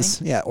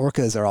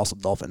 orcas are also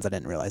dolphins. I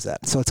didn't realize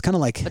that. So it's kind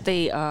of like. But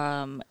they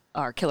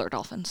are killer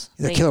dolphins.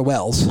 They're killer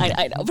whales.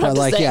 I know, but I'm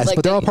just saying,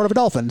 but they're all part of a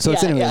dolphin. So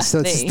it's anyways. So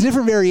it's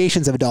different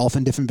variations of a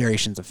dolphin, different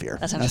variations of fear.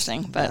 That's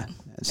interesting, but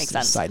makes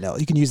sense. Side note: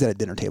 you can use that at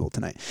dinner table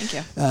tonight. Thank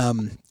you.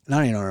 I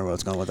don't even know where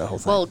it's going with that whole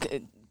thing. Well,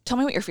 tell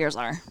me what your fears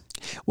are.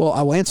 Well,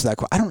 I will answer that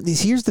question.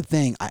 Here's the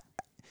thing.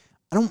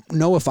 I don't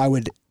know if I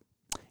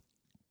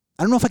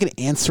could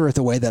answer it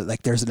the way that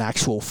like there's an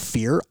actual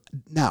fear.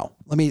 Now,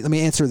 let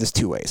me answer this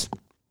two ways.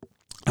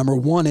 Number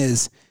one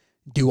is,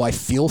 do I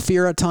feel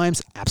fear at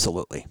times?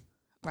 Absolutely.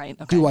 Right.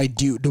 Okay.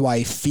 Do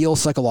I feel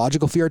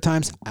psychological fear at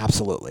times?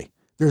 Absolutely.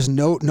 There's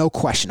no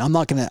question. I'm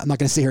not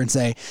gonna sit here and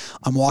say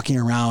I'm walking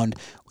around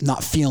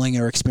not feeling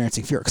or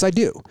experiencing fear, because I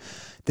do.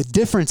 The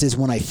difference is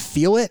when I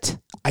feel it,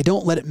 I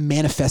don't let it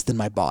manifest in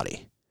my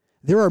body.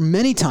 There are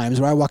many times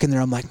where I walk in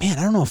there, I'm like, man,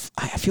 I don't know if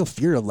I feel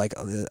fear of like,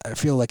 I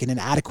feel like an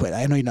inadequate.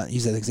 I know you're not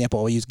use that example.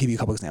 I'll give you a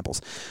couple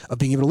examples of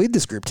being able to lead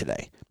this group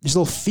today. There's a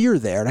little fear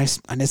there, and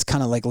I just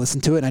kind of like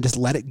listen to it and I just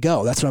let it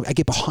go. That's what I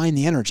get behind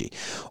the energy.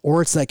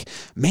 Or it's like,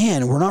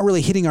 man, we're not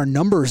really hitting our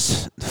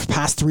numbers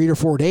past 3 or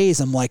 4 days.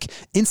 I'm like,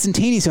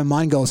 instantaneously, my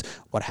mind goes,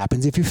 what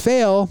happens if you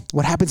fail?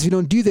 What happens if you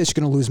don't do this?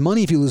 You're going to lose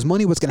money. If you lose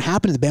money, what's going to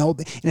happen to the bail?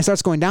 And it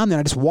starts going down there.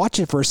 I just watch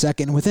it for a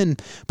second. And within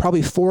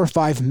probably 4 or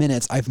 5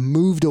 minutes, I've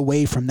moved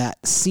away from that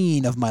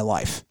scene of my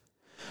life.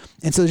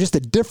 And so just the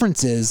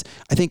difference is,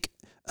 I think,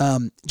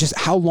 just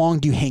how long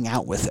do you hang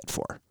out with it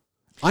for?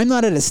 I'm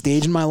not at a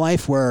stage in my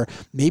life where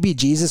maybe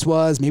Jesus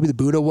was, maybe the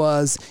Buddha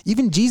was.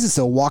 Even Jesus,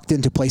 though, walked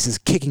into places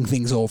kicking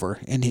things over,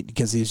 and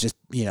because he was just,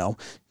 I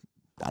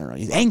don't know,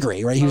 he's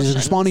angry, right? He was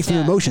responding from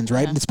emotions,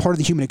 right? Yeah. And it's part of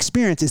the human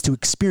experience is to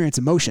experience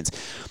emotions.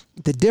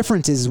 The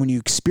difference is when you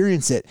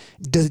experience it,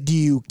 do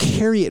you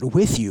carry it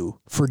with you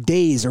for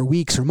days or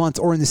weeks or months?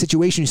 Or in the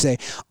situation you say,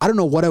 I don't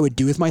know what I would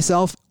do with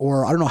myself,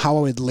 or I don't know how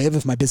I would live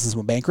if my business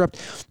went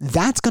bankrupt.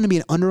 That's going to be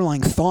an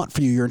underlying thought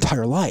for you your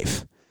entire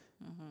life.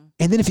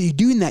 And then if you're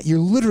doing that,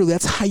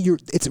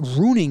 it's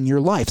ruining your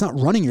life. It's not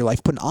running your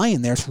life. Put an I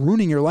in there. It's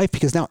ruining your life,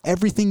 because now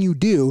everything you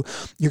do,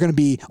 you're going to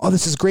be, oh,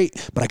 this is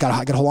great, but I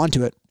got to hold on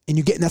to it. And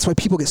that's why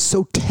people get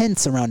so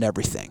tense around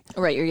everything.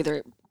 Right. You're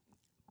either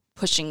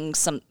pushing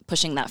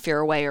that fear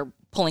away or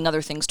pulling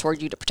other things toward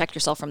you to protect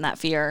yourself from that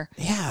fear.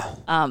 Yeah.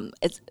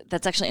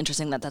 That's actually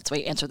interesting that's the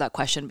way you answered that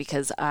question,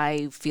 because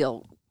I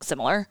feel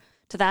similar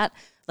to that.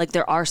 Like,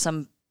 there are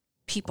some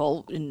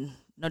people, in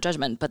no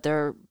judgment, but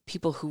there are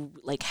people who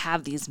like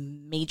have these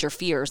major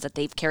fears that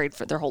they've carried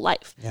for their whole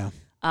life. Yeah.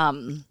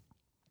 And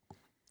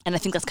I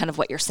think that's kind of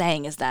what you're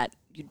saying, is that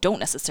you don't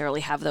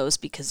necessarily have those,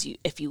 because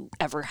if you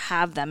ever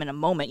have them in a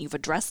moment, you've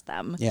addressed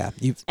them. Yeah.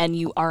 And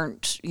you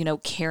aren't,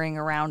 carrying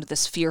around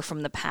this fear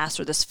from the past,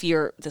 or this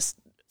fear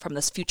from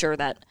this future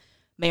that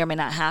may or may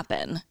not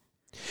happen.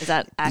 Is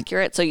that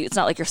accurate? So it's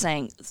not like you're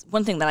saying,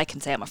 one thing that I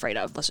can say I'm afraid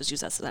of, let's just use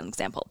that as an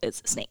example,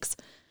 is snakes.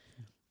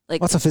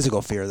 Like, what's a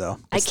physical fear though?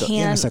 It's I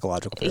can't. A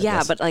psychological fear.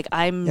 Yeah, but like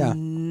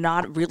I'm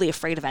not really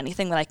afraid of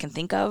anything that I can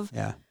think of.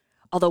 Yeah.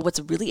 Although what's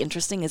really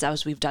interesting is,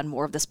 as we've done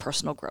more of this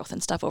personal growth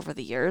and stuff over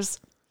the years,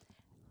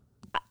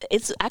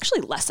 it's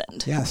actually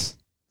lessened. Yes.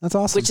 That's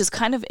awesome. Which is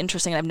kind of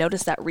interesting. I've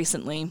noticed that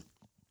recently.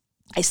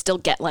 I still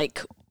get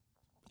like,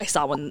 I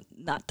saw one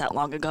not that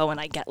long ago, and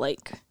I get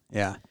like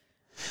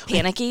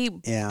panicky,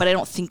 but I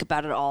don't think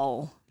about it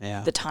all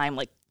the time.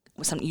 Like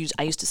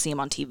I used to see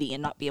them on TV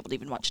and not be able to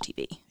even watch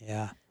TV.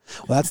 Yeah.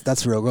 Well,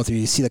 that's real growth.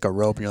 You see like a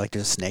rope and you're like,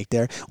 there's a snake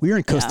there. We were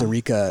in Costa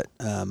Rica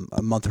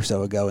a month or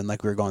so ago, and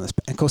like we were going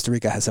and Costa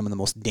Rica has some of the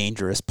most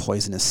dangerous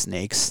poisonous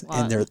snakes.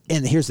 Wow.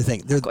 And here's the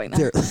thing, they're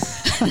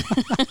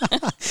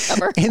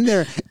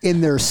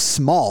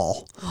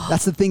small.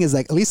 That's the thing, is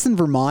like, at least in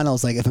Vermont, I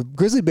was like, if a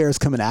grizzly bear is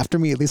coming after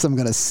me, at least I'm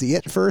gonna see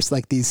it first.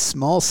 Like these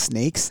small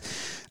snakes.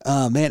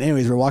 Man,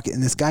 anyways, we're walking,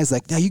 and this guy's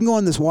like, "Now you can go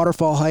on this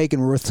waterfall hike,"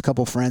 and we're with a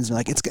couple of friends, and we're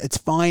like, it's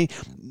fine.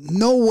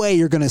 No way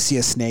you're going to see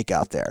a snake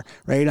out there,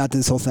 right? Not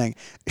this whole thing.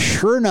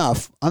 Sure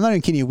enough, I'm not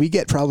even kidding you. We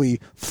get probably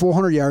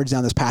 400 yards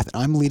down this path,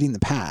 and I'm leading the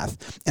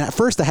path. And at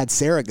first I had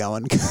Sarah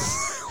going.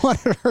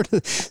 Wanted her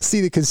to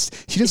see, because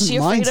she doesn't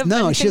mind.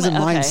 No, she doesn't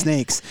mind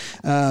snakes.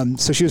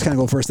 So she was kind of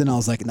go first. Then I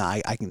was like,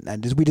 "Nah, I can."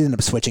 We did end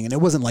up switching, and it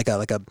wasn't like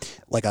a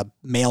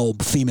male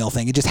female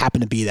thing. It just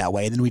happened to be that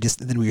way. And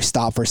then we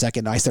stopped for a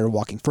second, and I started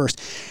walking first.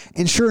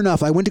 And sure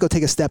enough, I went to go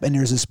take a step, and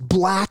there's this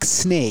black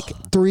snake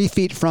 3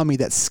 feet from me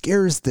that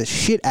scares the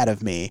shit out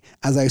of me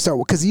as I start,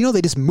 because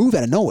they just move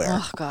out of nowhere.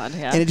 Oh God,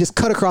 yeah. And it just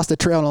cut across the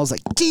trail, and I was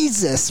like,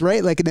 Jesus,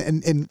 right? Like,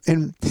 and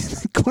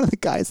one of the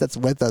guys that's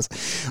with us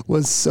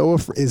was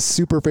is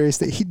super furious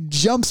that he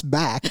jumps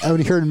back when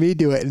he heard me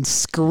do it and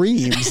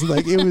screams.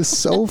 Like, it was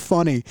so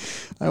funny.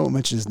 I won't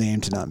mention his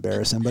name to not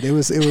embarrass him, but it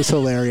was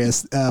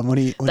hilarious that would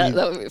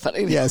be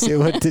funny. Yes, it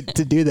would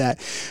to do that.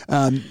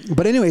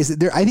 But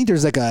anyways, I think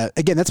there's like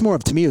again, that's more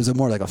of, to me, it was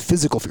more like a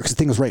physical fear, because the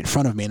thing was right in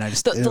front of me, and I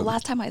just the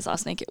last time I saw a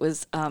snake, it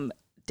was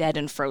dead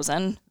and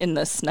frozen in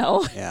the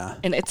snow. Yeah,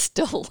 and it's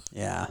still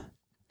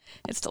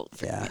It's still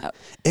freaking me out.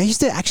 And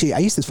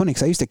it's funny,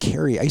 because I used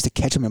to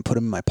catch them and put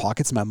them in my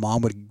pockets, and my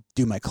mom would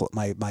do my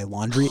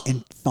laundry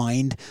and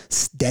find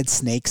dead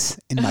snakes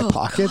in my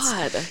pockets.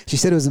 God. She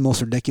said it was the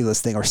most ridiculous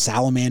thing, or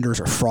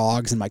salamanders or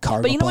frogs in my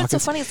cargo But you know pockets.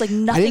 what's so funny? It's like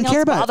nothing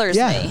else bothers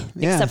me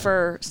except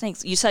for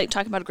snakes. You said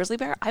talking about a grizzly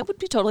bear. I would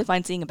be totally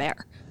fine seeing a bear.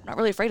 I'm not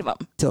really afraid of them.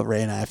 Till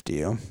ran after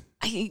you.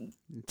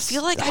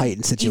 feel like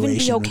heightened I'd situation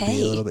even be would okay.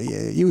 be a little bit.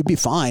 Yeah, you would be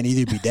fine. Either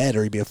you'd be dead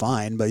or you'd be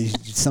fine, but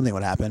something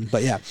would happen.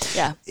 But yeah.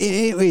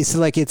 Anyway, so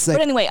like it's like.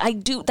 But anyway, I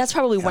do. That's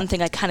probably one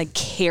thing I kind of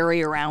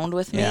carry around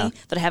with me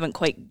that I haven't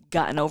quite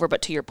gotten over.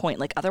 But to your point,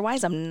 like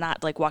otherwise, I'm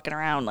not like walking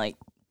around like.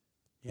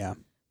 Yeah.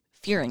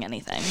 Fearing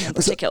anything in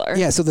particular.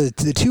 So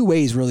the two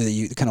ways really that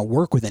you kind of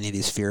work with any of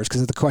these fears,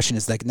 because the question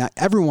is like not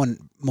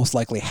everyone most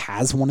likely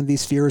has one of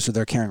these fears or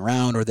they're carrying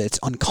around or that it's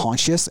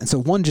unconscious. And so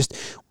one, just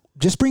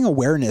bring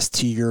awareness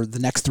to the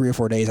next 3 or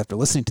 4 days after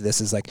listening to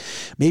this is like,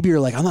 maybe you're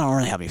like, I don't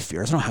really have any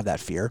fears. I don't have that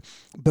fear,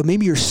 but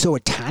maybe you're so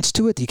attached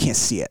to it that you can't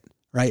see it.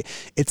 Right.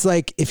 It's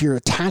like if you're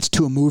attached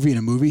to a movie in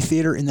a movie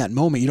theater in that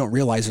moment, you don't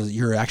realize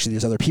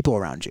there's other people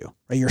around you.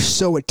 Right. You're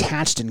so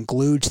attached and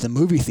glued to the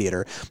movie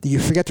theater that you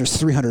forget there's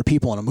 300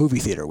 people in a movie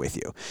theater with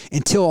you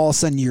until all of a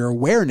sudden your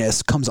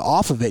awareness comes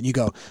off of it and you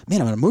go,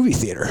 man, I'm in a movie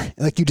theater.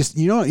 Like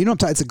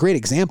it's a great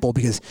example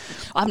because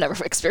I've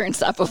never experienced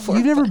that before.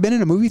 You've never been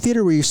in a movie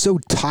theater where you're so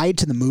tied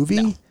to the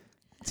movie? No.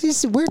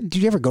 Where did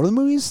you ever go to the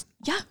movies?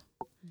 Yeah.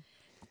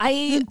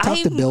 I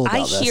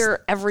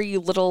hear every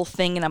little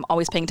thing and I'm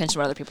always paying attention to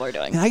what other people are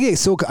doing. And I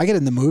get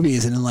in the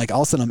movies and then like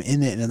all of a sudden I'm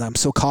in it and I'm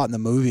so caught in the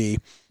movie.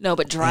 No,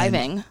 but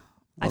driving,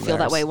 I feel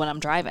that way when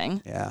I'm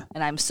driving. Yeah.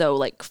 And I'm so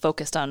like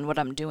focused on what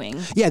I'm doing.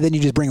 Yeah, then you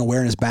just bring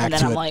awareness back to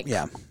it. And then I'm like,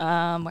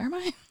 where am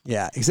I?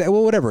 Yeah, exactly.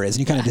 Well, whatever it is.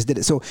 And you kind of just did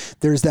it. So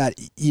there's that,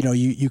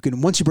 you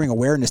can, once you bring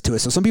awareness to it.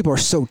 So some people are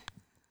so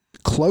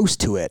close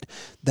to it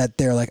that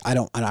they're like, I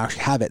don't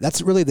actually have it.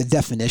 That's really the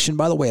definition,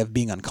 by the way, of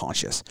being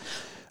unconscious.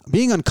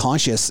 Being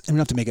unconscious, and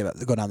we don't have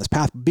to go down this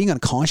path, but being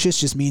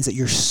unconscious just means that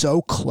you're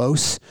so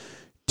close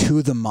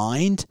to the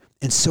mind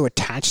and so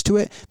attached to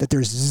it that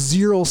there's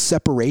zero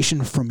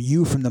separation from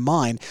you from the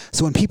mind.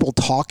 So when people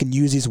talk and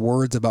use these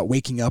words about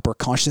waking up or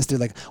consciousness, they're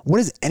like,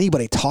 what is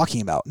anybody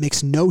talking about? It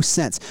makes no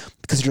sense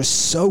because you're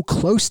just so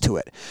close to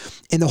it.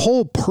 And the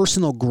whole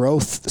personal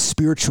growth,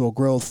 spiritual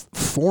growth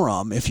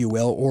forum, if you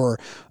will, or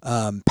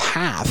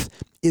path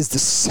is the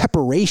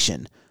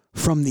separation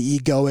from the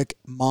egoic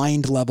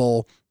mind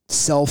level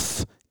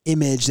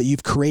self-image that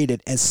you've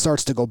created and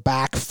starts to go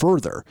back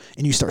further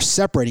and you start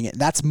separating it.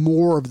 That's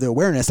more of the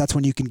awareness. That's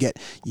when you can get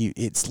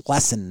it's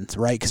lessened,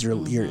 right? Because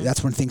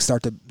that's when things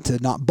start to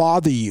not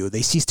bother you.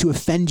 They cease to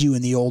offend you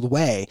in the old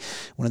way.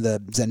 One of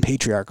the Zen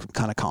patriarch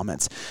kind of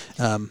comments.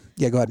 Go ahead.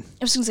 I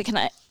was going to say,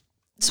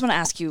 just want to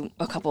ask you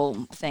a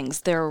couple things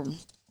there.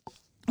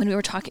 When we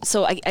were talking,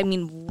 so I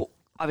mean,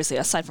 obviously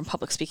aside from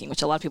public speaking,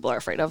 which a lot of people are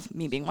afraid of,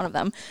 me being one of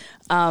them,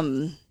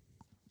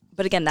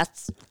 but again,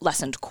 that's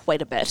lessened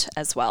quite a bit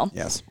as well.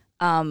 Yes.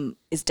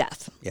 Is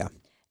death. Yeah.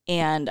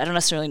 And I don't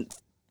necessarily,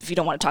 if you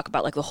don't want to talk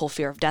about like the whole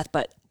fear of death,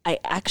 but I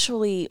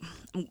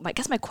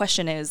guess my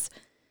question is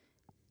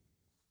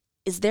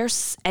there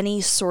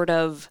any sort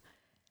of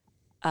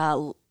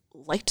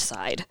light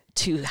side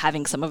to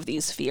having some of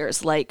these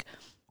fears? Like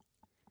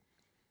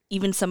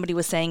even somebody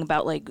was saying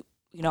about like,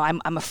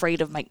 I'm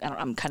afraid of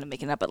I'm kind of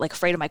making it up, but like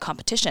afraid of my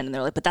competition. And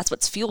they're like, but that's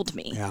what's fueled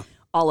me. Yeah.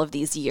 All of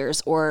these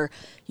years, or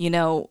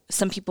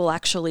some people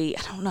actually,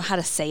 I don't know how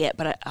to say it,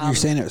 but you're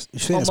saying it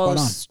spot on.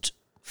 Almost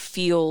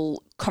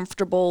feel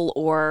comfortable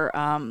or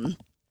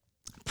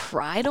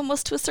pride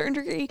almost to a certain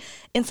degree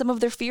in some of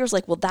their fears.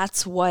 Like, well,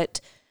 that's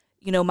what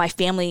my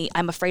family.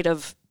 I'm afraid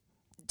of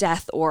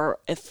death, or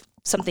if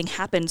something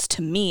happens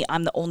to me,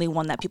 I'm the only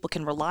one that people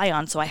can rely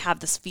on. So I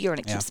have this fear, and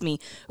it keeps me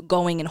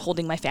going and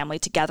holding my family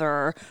together,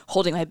 or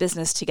holding my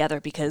business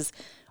together because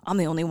I'm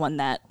the only one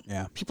that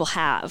people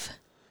have.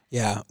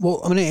 Yeah.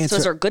 Well, I'm going to answer. So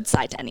is there a good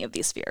side to any of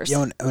these fears?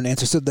 Yeah, I'm going to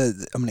answer. So I'm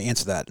going to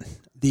answer that.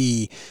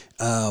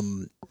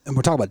 And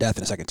we'll talk about death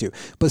in a second too.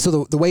 But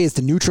so the way is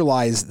to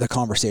neutralize the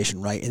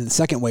conversation, right? And the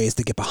second way is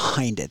to get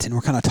behind it. And we're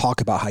kind of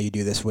talk about how you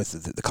do this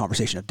with the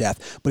conversation of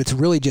death. But it's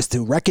really just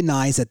to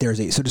recognize that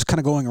so just kind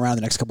of going around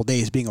the next couple of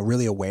days, being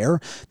really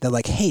aware that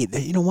like, hey,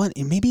 you know what?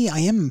 Maybe I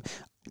am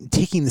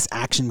taking this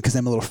action because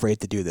I'm a little afraid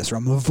to do this, or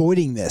I'm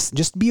avoiding this.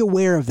 Just be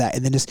aware of that.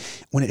 And then just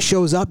when it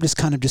shows up, just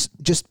kind of just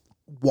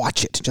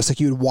watch it, just like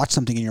you would watch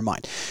something in your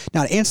mind.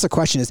 Now, to answer the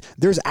question is,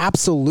 there's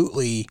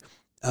absolutely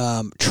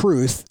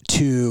truth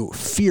to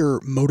fear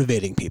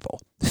motivating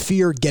people,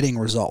 fear getting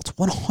results.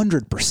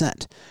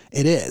 100%.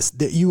 It is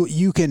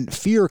that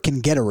fear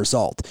can get a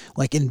result.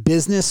 Like in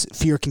business,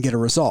 fear can get a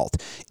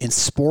result. In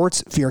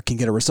sports, fear can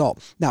get a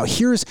result. Now,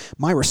 here's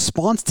my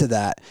response to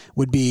that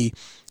would be,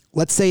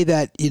 let's say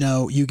that,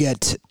 you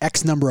get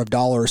X number of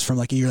dollars from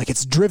you're like,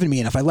 it's driven me.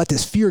 And if I let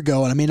this fear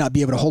go, and I may not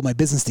be able to hold my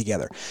business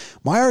together.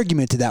 My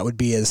argument to that would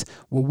be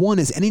one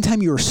is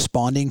anytime you're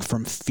responding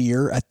from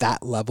fear at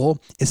that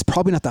level is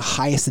probably not the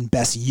highest and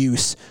best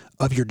use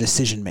of your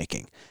decision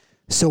making.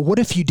 So what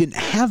if you didn't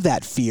have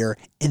that fear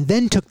and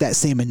then took that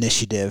same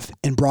initiative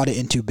and brought it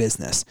into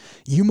business?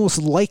 You most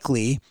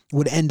likely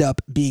would end up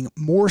being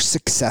more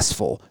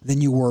successful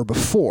than you were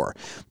before.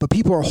 But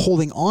people are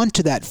holding on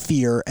to that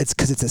fear. It's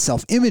because it's a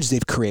self-image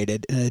they've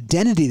created, an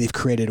identity they've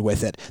created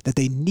with it, that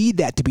they need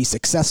that to be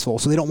successful,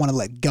 so they don't want to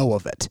let go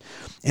of it.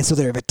 And so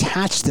they've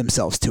attached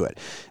themselves to it.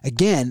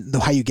 Again,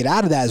 how you get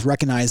out of that is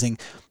recognizing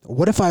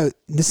what if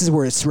this is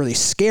where it's really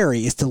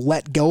scary, is to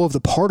let go of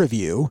the part of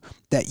you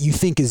that you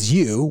think is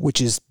you,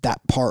 which is that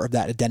part of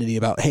that identity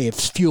about, hey, it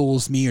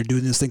fuels me or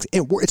doing these things.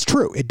 It's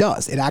true. It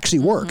does. It actually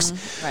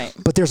works. Right.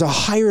 But there's a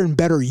higher and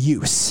better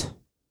use.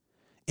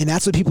 And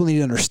that's what people need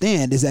to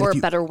understand, is that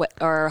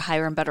or a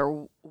higher and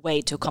better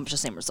way to accomplish the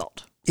same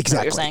result.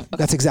 Exactly. You're saying? Okay.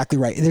 That's exactly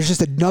right. And there's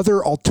just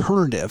another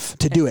alternative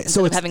to do it.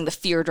 Instead of having the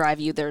fear drive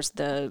you, there's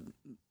the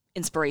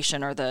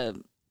inspiration or the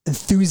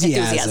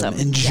enthusiasm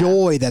and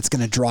joy that's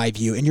going to drive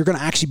you, and you're going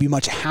to actually be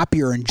much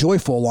happier and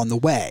joyful along the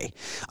way.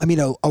 I mean,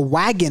 a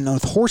wagon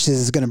with horses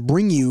is going to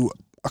bring you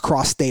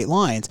across state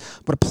lines,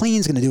 but a plane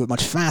is going to do it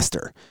much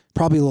faster,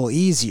 probably a little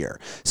easier.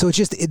 So it's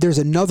just, there's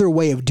another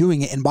way of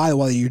doing it. And by the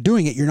way you're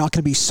doing it, you're not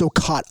going to be so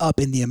caught up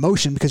in the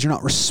emotion because you're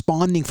not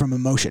responding from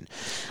emotion.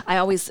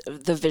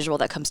 The visual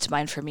that comes to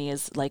mind for me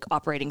is like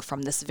operating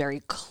from this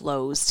very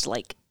closed,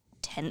 like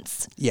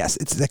tense. Yes.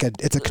 It's like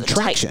it's a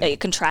contraction. A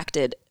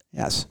contracted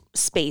yes.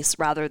 space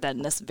rather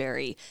than this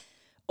very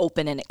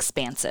open and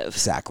expansive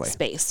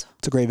space.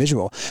 It's a great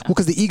visual. Well,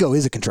 because the ego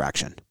is a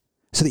contraction.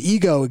 So the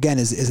ego, again,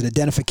 is an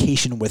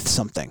identification with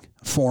something,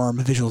 form,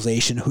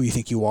 visualization, who you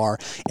think you are,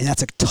 and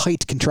that's a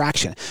tight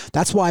contraction.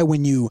 That's why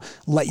when you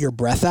let your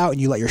breath out and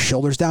you let your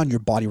shoulders down, your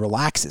body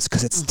relaxes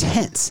because it's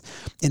tense.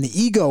 And the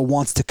ego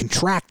wants to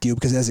contract you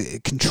because as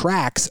it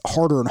contracts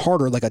harder and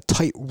harder, like a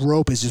tight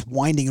rope is just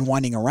winding and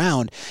winding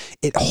around,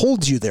 it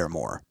holds you there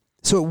more.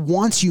 So it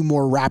wants you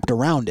more wrapped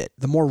around it.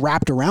 The more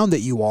wrapped around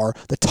it you are,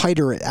 the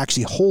tighter it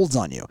actually holds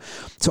on you.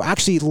 So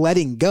actually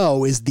letting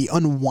go is the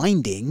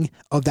unwinding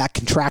of that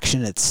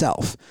contraction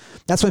itself.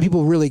 That's why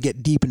people really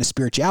get deep into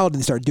spirituality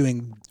and start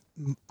doing,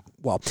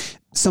 well,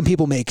 some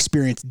people may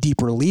experience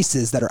deep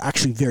releases that are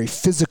actually very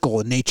physical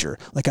in nature,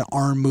 like an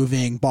arm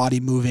moving, body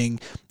moving,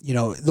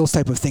 those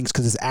type of things,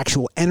 because it's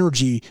actual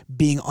energy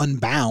being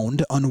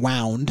unwound,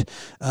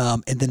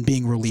 and then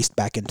being released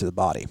back into the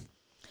body.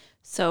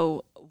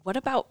 So what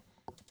about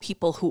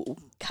people who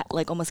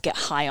like almost get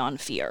high on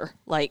fear,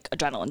 like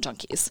adrenaline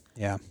junkies?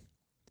 Yeah.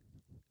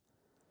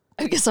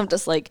 I guess I'm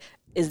just like,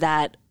 is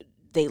that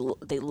they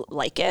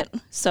like it?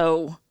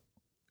 So,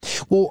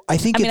 well, I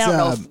don't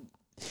know.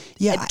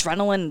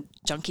 Adrenaline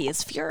junkie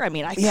is fear. I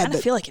mean, I kind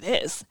of feel like it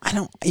is.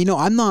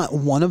 I'm not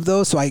one of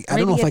those, so I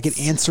don't know if I could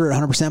answer it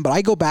 100%, but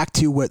I go back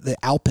to what the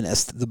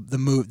Alpinist,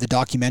 the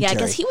documentary. Yeah, I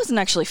guess he wasn't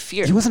actually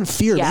feared. He wasn't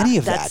feared of any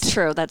of that.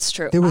 That's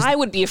true. I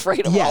would be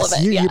afraid of all of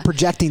it. You're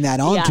projecting that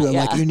onto him,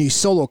 like when you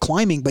solo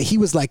climbing, but he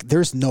was like,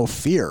 there's no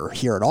fear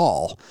here at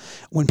all.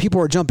 When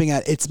people are jumping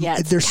at it's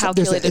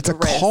a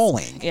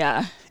calling.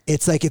 Yeah.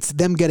 It's like it's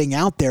them getting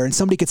out there, and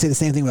somebody could say the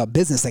same thing about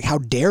business. Like, how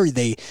dare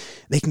they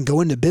can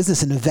go into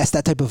business and invest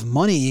that type of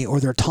money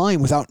or their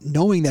time without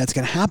knowing that it's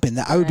going to happen.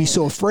 That I would be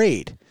so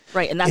afraid.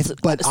 Right, and that's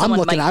but I'm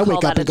looking. I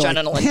wake up and go,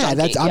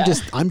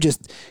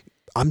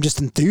 I'm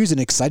just enthused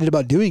and excited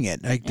about doing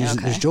it. Like,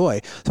 there's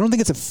joy. So I don't think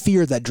it's a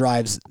fear that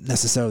drives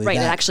necessarily. Right,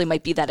 that. It actually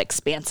might be that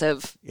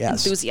expansive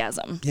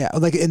enthusiasm. Yeah,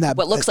 like in that.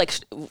 What looks like,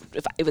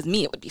 if it was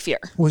me, it would be fear.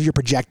 Well, you're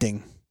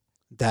projecting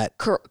that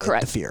correct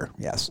the fear.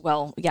 Yes.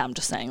 Well, yeah, I'm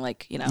just saying,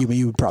 like,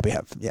 you would probably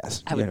have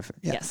yes. I would,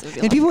 yes.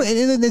 And people,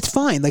 and it's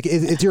fine. Like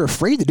if you're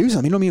afraid to do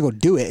something, you don't mean to go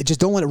do it. Just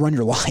don't let it run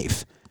your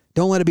life.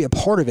 Don't let it be a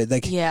part of it.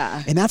 Like,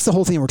 yeah. And that's the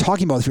whole thing we're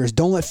talking about with fear, is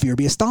don't let fear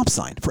be a stop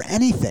sign for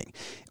anything,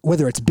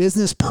 whether it's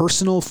business,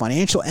 personal,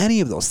 financial,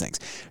 any of those things.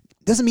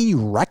 It doesn't mean you're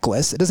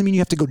reckless. It doesn't mean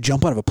you have to go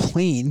jump out of a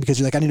plane because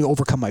you're like, I need to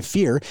overcome my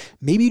fear.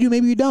 Maybe you do,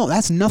 maybe you don't.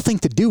 That's nothing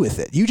to do with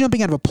it. You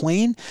jumping out of a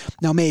plane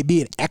now may be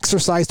an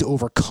exercise to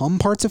overcome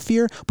parts of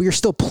fear, but you're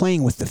still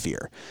playing with the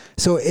fear.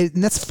 So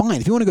and that's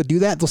fine. If you want to go do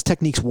that, those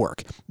techniques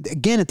work.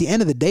 Again, at the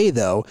end of the day,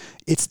 though,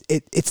 it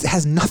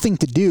has nothing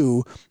to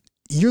do.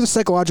 The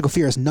psychological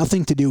fear has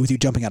nothing to do with you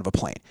jumping out of a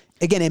plane.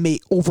 Again, it may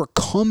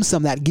overcome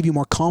some of that, give you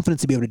more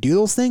confidence to be able to do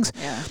those things.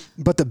 Yeah.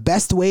 But the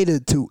best way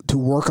to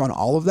work on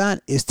all of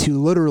that is to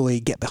literally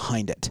get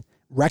behind it.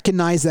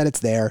 Recognize that it's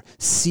there,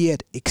 see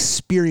it,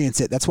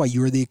 experience it. That's why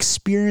you're the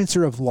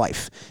experiencer of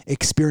life,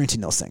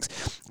 experiencing those things.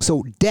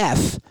 So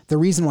death, the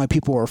reason why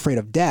people are afraid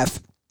of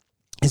death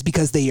is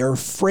because they are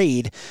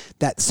afraid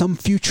that some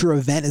future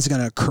event is going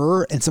to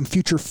occur and some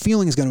future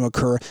feeling is going to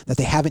occur that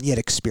they haven't yet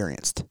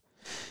experienced.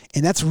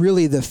 And that's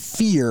really the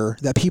fear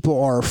that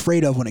people are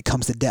afraid of when it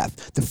comes to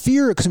death. The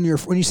fear, because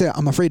when you say,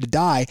 I'm afraid to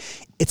die,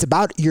 it's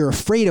about you're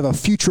afraid of a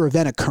future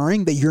event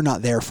occurring that you're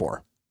not there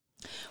for.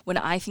 When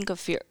I think of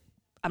fear,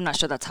 I'm not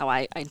sure that's how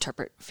I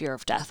interpret fear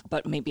of death,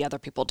 but maybe other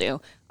people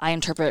do. I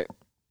interpret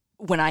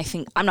when I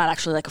think, I'm not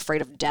actually like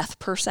afraid of death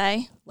per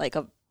se, like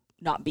of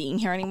not being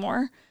here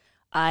anymore.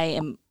 I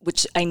am,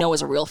 which I know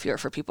is a real fear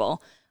for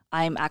people.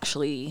 I'm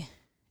actually,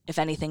 if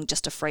anything,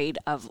 just afraid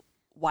of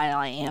while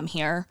I am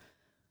here,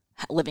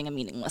 living a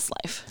meaningless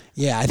life.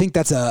 Yeah, I think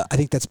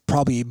that's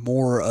probably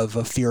more of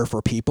a fear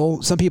for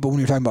people. Some people, when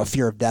you're talking about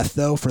fear of death,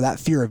 though, for that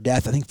fear of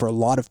death, I think for a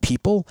lot of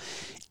people,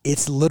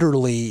 it's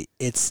literally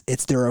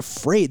they're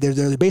afraid.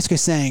 They're basically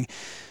saying,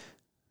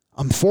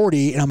 I'm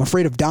 40 and I'm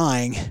afraid of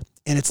dying,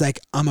 And it's like,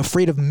 I'm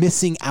afraid of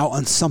missing out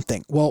on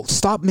something. Well,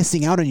 stop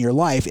missing out on your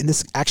life. And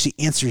this actually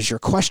answers your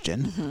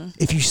question. Mm-hmm.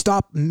 If you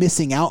stop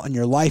missing out on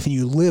your life and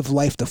you live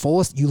life the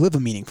fullest, you live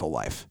a meaningful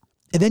life.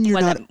 And then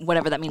you're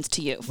whatever that means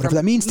to you. Whatever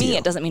that means to you. Me,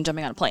 it doesn't mean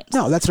jumping on a plane.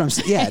 No, that's what I'm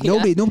saying. Yeah,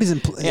 nobody's.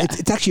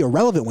 It's actually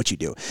irrelevant what you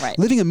do. Right.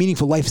 Living a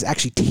meaningful life is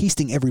actually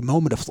tasting every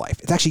moment of life.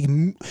 It's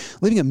actually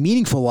living a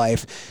meaningful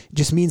life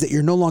just means that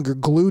you're no longer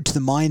glued to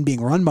the mind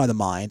being run by the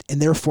mind,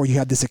 and therefore you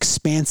have this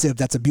expansive.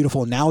 That's a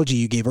beautiful analogy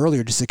you gave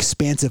earlier. Just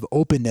expansive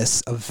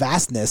openness of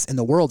vastness in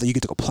the world that you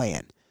get to go play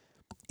in,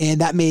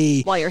 and that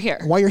may while you're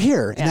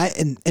here. Yeah.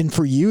 And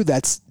for you,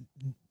 that's.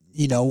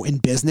 In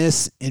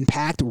business,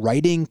 impact,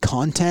 writing,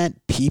 content,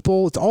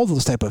 people, it's all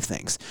those type of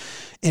things.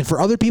 And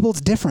for other people,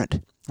 it's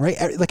different, right?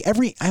 Like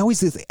every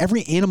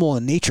animal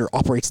in nature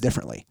operates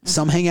differently. Mm-hmm.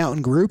 Some hang out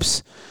in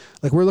groups.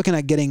 Like we're looking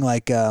at getting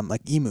like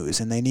emus,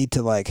 and they need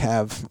to like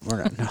have.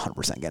 We're not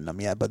 100% getting them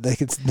yet, but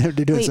they're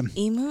doing Wait, some.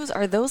 Emus,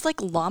 are those like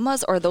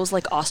llamas or are those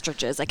like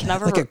ostriches? I can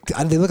never.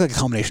 They look like a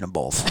combination of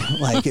both.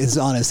 Like is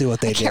honestly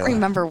what they do. I can't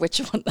remember which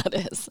one that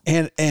is.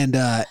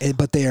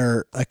 But they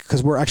are like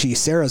because we're actually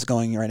Sarah's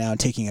going right now and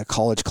taking a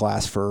college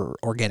class for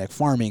organic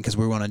farming because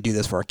we want to do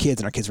this for our kids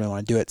and our kids really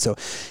want to do it. So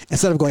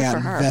instead of going out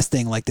and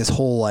investing like this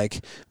whole like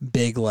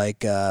big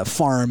like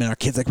farm and our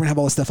kids like we're gonna have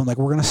all this stuff, I'm like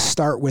we're gonna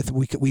start with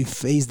we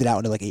phased it out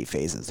into like 8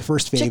 phases. The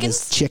first phase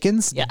is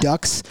chickens,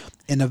 ducks,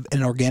 and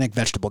an organic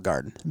vegetable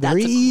garden.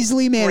 Very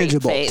easily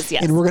manageable. Phase,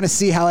 yes. And we're going to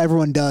see how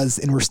everyone does.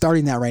 And we're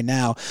starting that right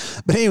now.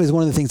 But anyways,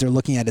 one of the things they're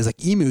looking at is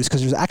like emus,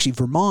 because there's actually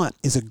Vermont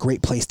is a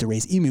great place to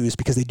raise emus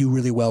because they do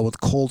really well with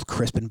cold,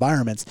 crisp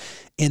environments.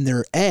 And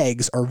their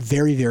eggs are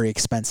very, very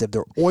expensive.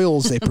 Their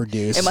oils they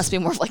produce. It must be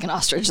more like an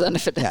ostrich than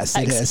if it is. Yes,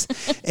 it is.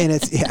 And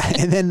it's,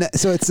 and then,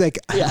 so it's like,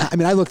 I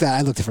mean, I looked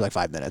at it for like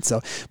 5 minutes. So,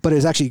 but it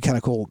was actually kind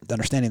of cool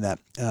understanding that,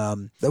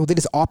 they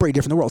just operate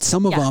different in the world.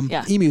 Some of them,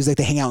 emus, like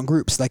they hang out in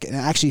groups. Like, and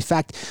actually, in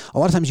fact, a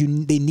lot of times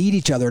they need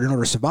each other in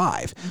order to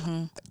survive.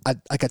 Mm-hmm.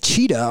 Like a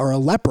cheetah or a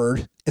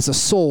leopard is a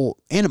sole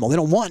animal. They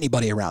don't want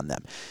anybody around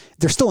them.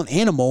 They're still an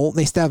animal.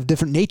 They still have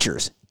different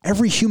natures.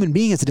 Every human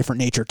being has a different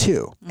nature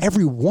too. Mm-hmm.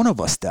 Every one of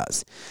us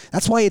does.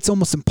 That's why it's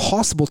almost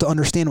impossible to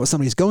understand what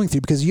somebody's going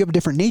through because you have a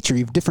different nature.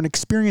 You have different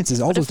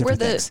experiences, all those different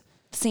things.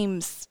 We're the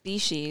same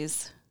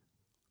species.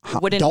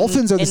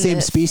 Dolphins are the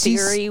same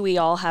species? In theory, we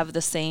all have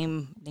the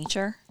same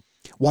nature?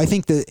 Well, I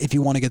think that if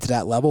you want to get to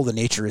that level, the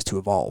nature is to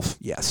evolve.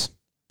 Yes.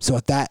 So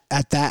at that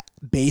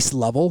base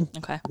level,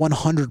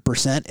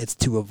 100%, it's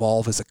to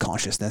evolve as a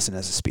consciousness and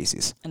as a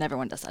species. And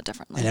everyone does that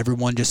differently. And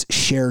everyone just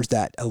shares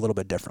that a little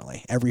bit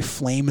differently. Every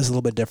flame is a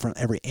little bit different.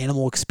 Every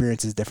animal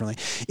experiences differently.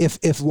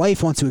 If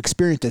life wants to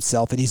experience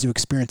itself, it needs to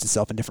experience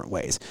itself in different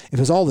ways. If it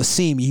was all the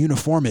same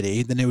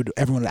uniformity, then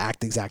everyone would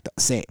act exact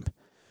same.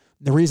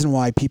 The reason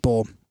why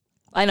people...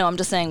 I know, I'm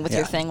just saying with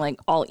your thing, like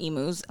all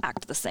emus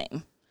act the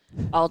same.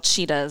 All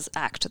cheetahs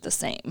act the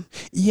same.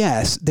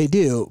 Yes, they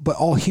do, but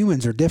all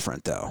humans are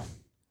different, though.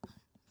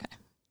 Okay.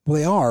 Well,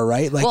 they are,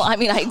 right? Like, well, I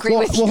mean, I agree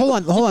with you.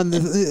 Well, hold on.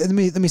 let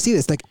me see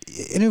this. Like,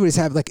 anybody's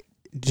have like,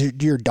 do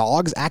your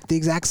dogs act the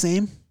exact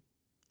same?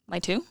 My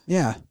two?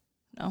 Yeah.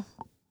 No.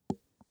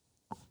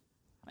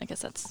 I guess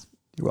that's.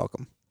 You're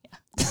welcome.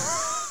 Yeah.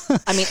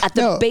 I mean, at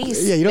the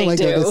base, you don't they like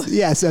do. This.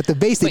 Yes, at the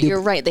base, they do. But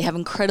you're right; they have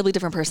incredibly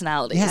different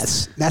personalities.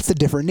 Yes, that's the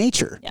different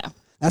nature. Yeah.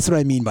 That's what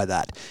I mean by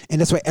that. And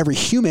that's why every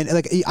human,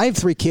 like I have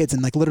 3 kids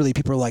and like literally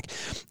people are like,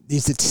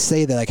 used to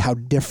say that like how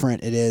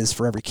different it is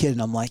for every kid.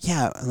 And I'm like,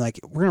 yeah, I'm like,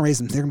 we're going to raise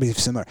them. They're going to be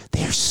similar.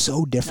 They are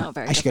so different.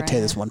 No, I should tell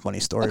you this one funny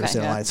story. Okay,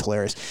 it's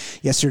hilarious.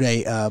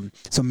 Yesterday,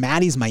 so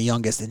Maddie's my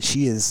youngest and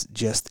she is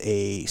just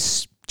a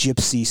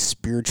gypsy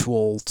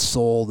spiritual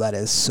soul that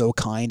is so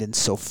kind and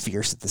so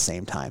fierce at the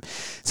same time.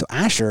 So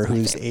Asher,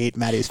 who's 8,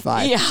 Maddie's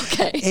 5. Yeah,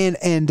 okay.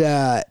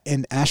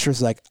 And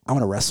Asher's like, I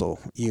want to wrestle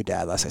you,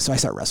 Dad. Last night. So I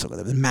start wrestling with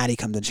him. And Maddie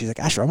comes in. She's like,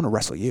 Asher, I want to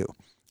wrestle you.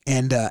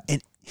 I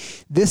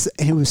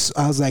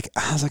was like,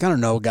 I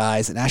don't know,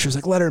 guys. And Asher was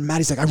like, let her. And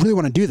Maddie's like, I really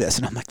want to do this.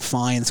 And I'm like,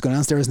 fine. Let's go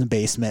downstairs in the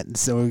basement. And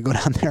so we go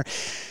down there,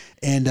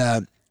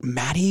 and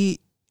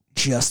Maddie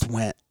just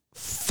went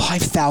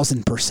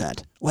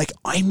 5,000%. Like,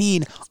 I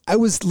mean, I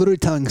was literally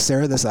telling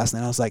Sarah this last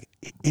night. I was like,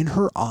 in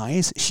her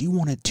eyes, she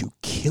wanted to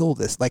kill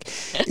this. Like,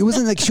 it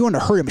wasn't like she wanted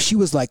to hurt him. She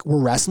was like,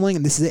 we're wrestling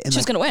and this is it. And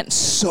she's like, going to win.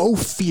 So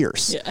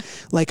fierce. Yeah.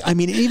 Like, I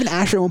mean, even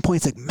Asher at one point,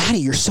 it's like, Maddie,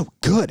 you're so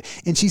good.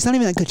 And she's not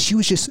even that good. She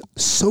was just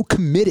so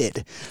committed.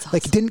 That's awesome.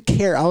 Like, didn't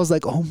care. I was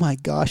like, oh my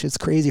gosh, it's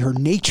crazy. Her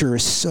nature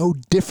is so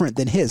different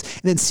than his.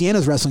 And then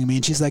Sienna's wrestling me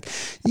and she's like,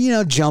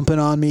 jumping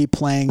on me,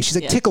 playing. She's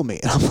like, tickle me.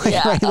 And I'm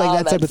like, right?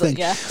 Like that type of thing.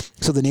 Yeah.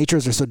 So the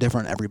natures are so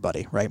different,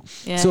 everybody, right?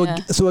 Yeah,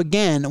 so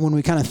again, when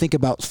we kind of think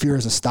about fear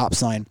as a stop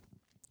sign,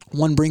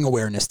 one, bring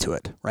awareness to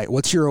it, right?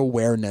 What's your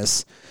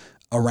awareness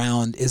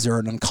around? Is there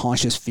an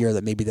unconscious fear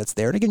that maybe that's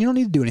there? And again, you don't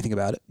need to do anything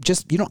about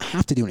it. You don't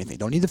have to do anything.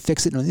 Don't need to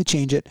fix it. Don't need to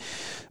change it.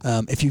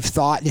 If you've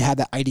thought you have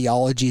that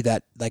ideology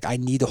that like, I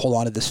need to hold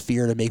on to this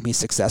fear to make me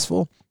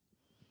successful,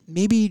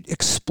 maybe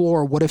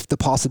explore what if the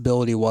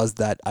possibility was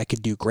that I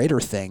could do greater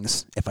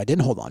things if I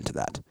didn't hold on to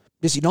that.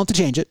 Just, you don't have to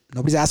change it.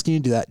 Nobody's asking you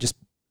to do that. Just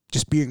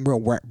Just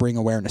bring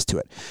awareness to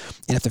it.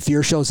 And if the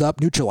fear shows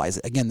up, neutralize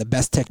it. Again, the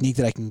best technique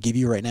that I can give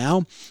you right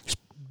now, there's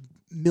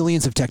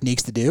millions of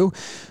techniques to do.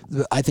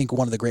 I think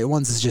one of the great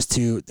ones is just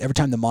to, every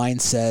time the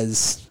mind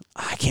says,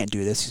 I can't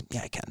do this,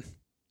 yeah, I can.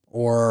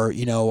 Or,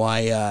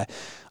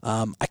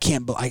 I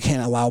can't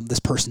allow this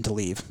person to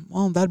leave.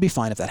 Well, that'd be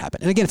fine if that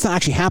happened. And again, it's not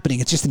actually happening.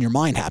 It's just in your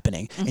mind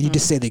happening. Mm-hmm. And you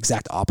just say the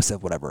exact opposite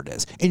of whatever it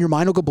is. And your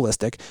mind will go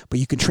ballistic, but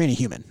you can train a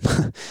human.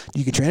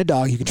 You can train a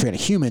dog. You can train a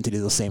human to do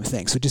the same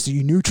thing. So just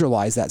you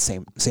neutralize that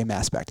same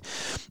aspect.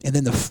 And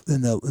then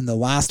the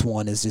last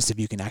one is just if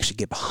you can actually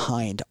get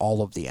behind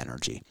all of the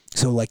energy.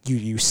 So like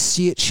you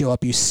see it show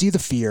up, you see the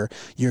fear,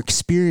 you're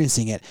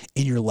experiencing it,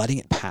 and you're letting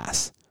it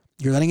pass.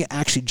 You're letting it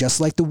actually, just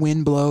like the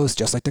wind blows,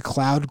 just like the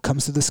cloud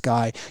comes to the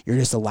sky, you're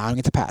just allowing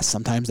it to pass.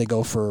 Sometimes they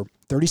go for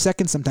 30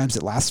 seconds, sometimes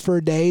it lasts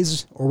for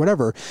days or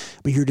whatever,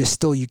 but you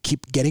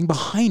keep getting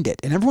behind it.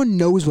 And everyone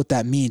knows what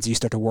that means. You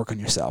start to work on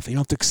yourself. You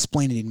don't have to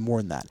explain it any more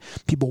than that.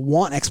 People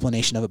want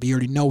explanation of it, but you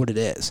already know what it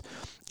is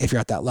if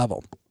you're at that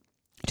level.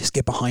 Just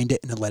get behind it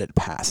and then let it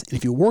pass. And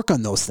if you work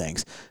on those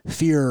things,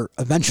 fear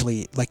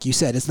eventually, like you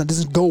said, it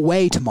doesn't go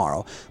away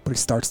tomorrow, but it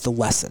starts to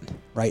lessen,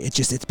 right?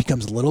 It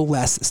becomes a little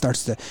less. It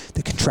starts the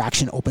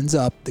contraction opens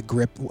up, the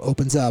grip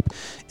opens up,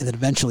 and then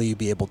eventually you'll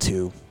be able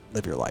to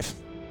live your life.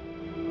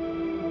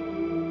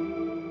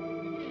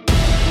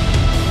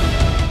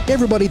 Hey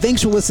everybody,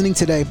 thanks for listening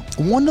today.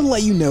 I wanted to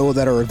let you know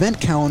that our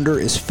event calendar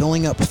is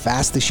filling up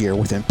fast this year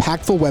with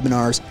impactful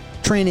webinars,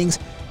 trainings,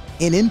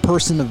 and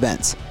in-person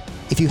events.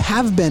 If you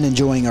have been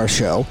enjoying our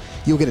show,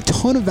 you'll get a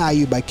ton of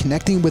value by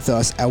connecting with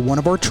us at one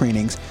of our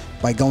trainings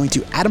by going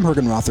to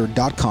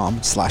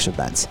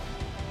adamhergenrother.com/events.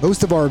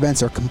 Most of our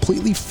events are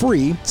completely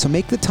free, so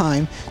make the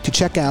time to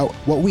check out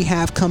what we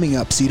have coming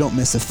up so you don't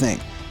miss a thing.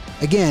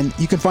 Again,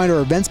 you can find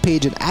our events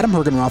page at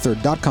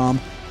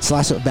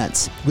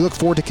adamhergenrother.com/events. We look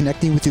forward to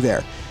connecting with you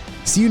there.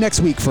 See you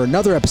next week for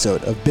another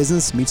episode of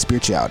Business Meets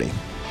Spirituality.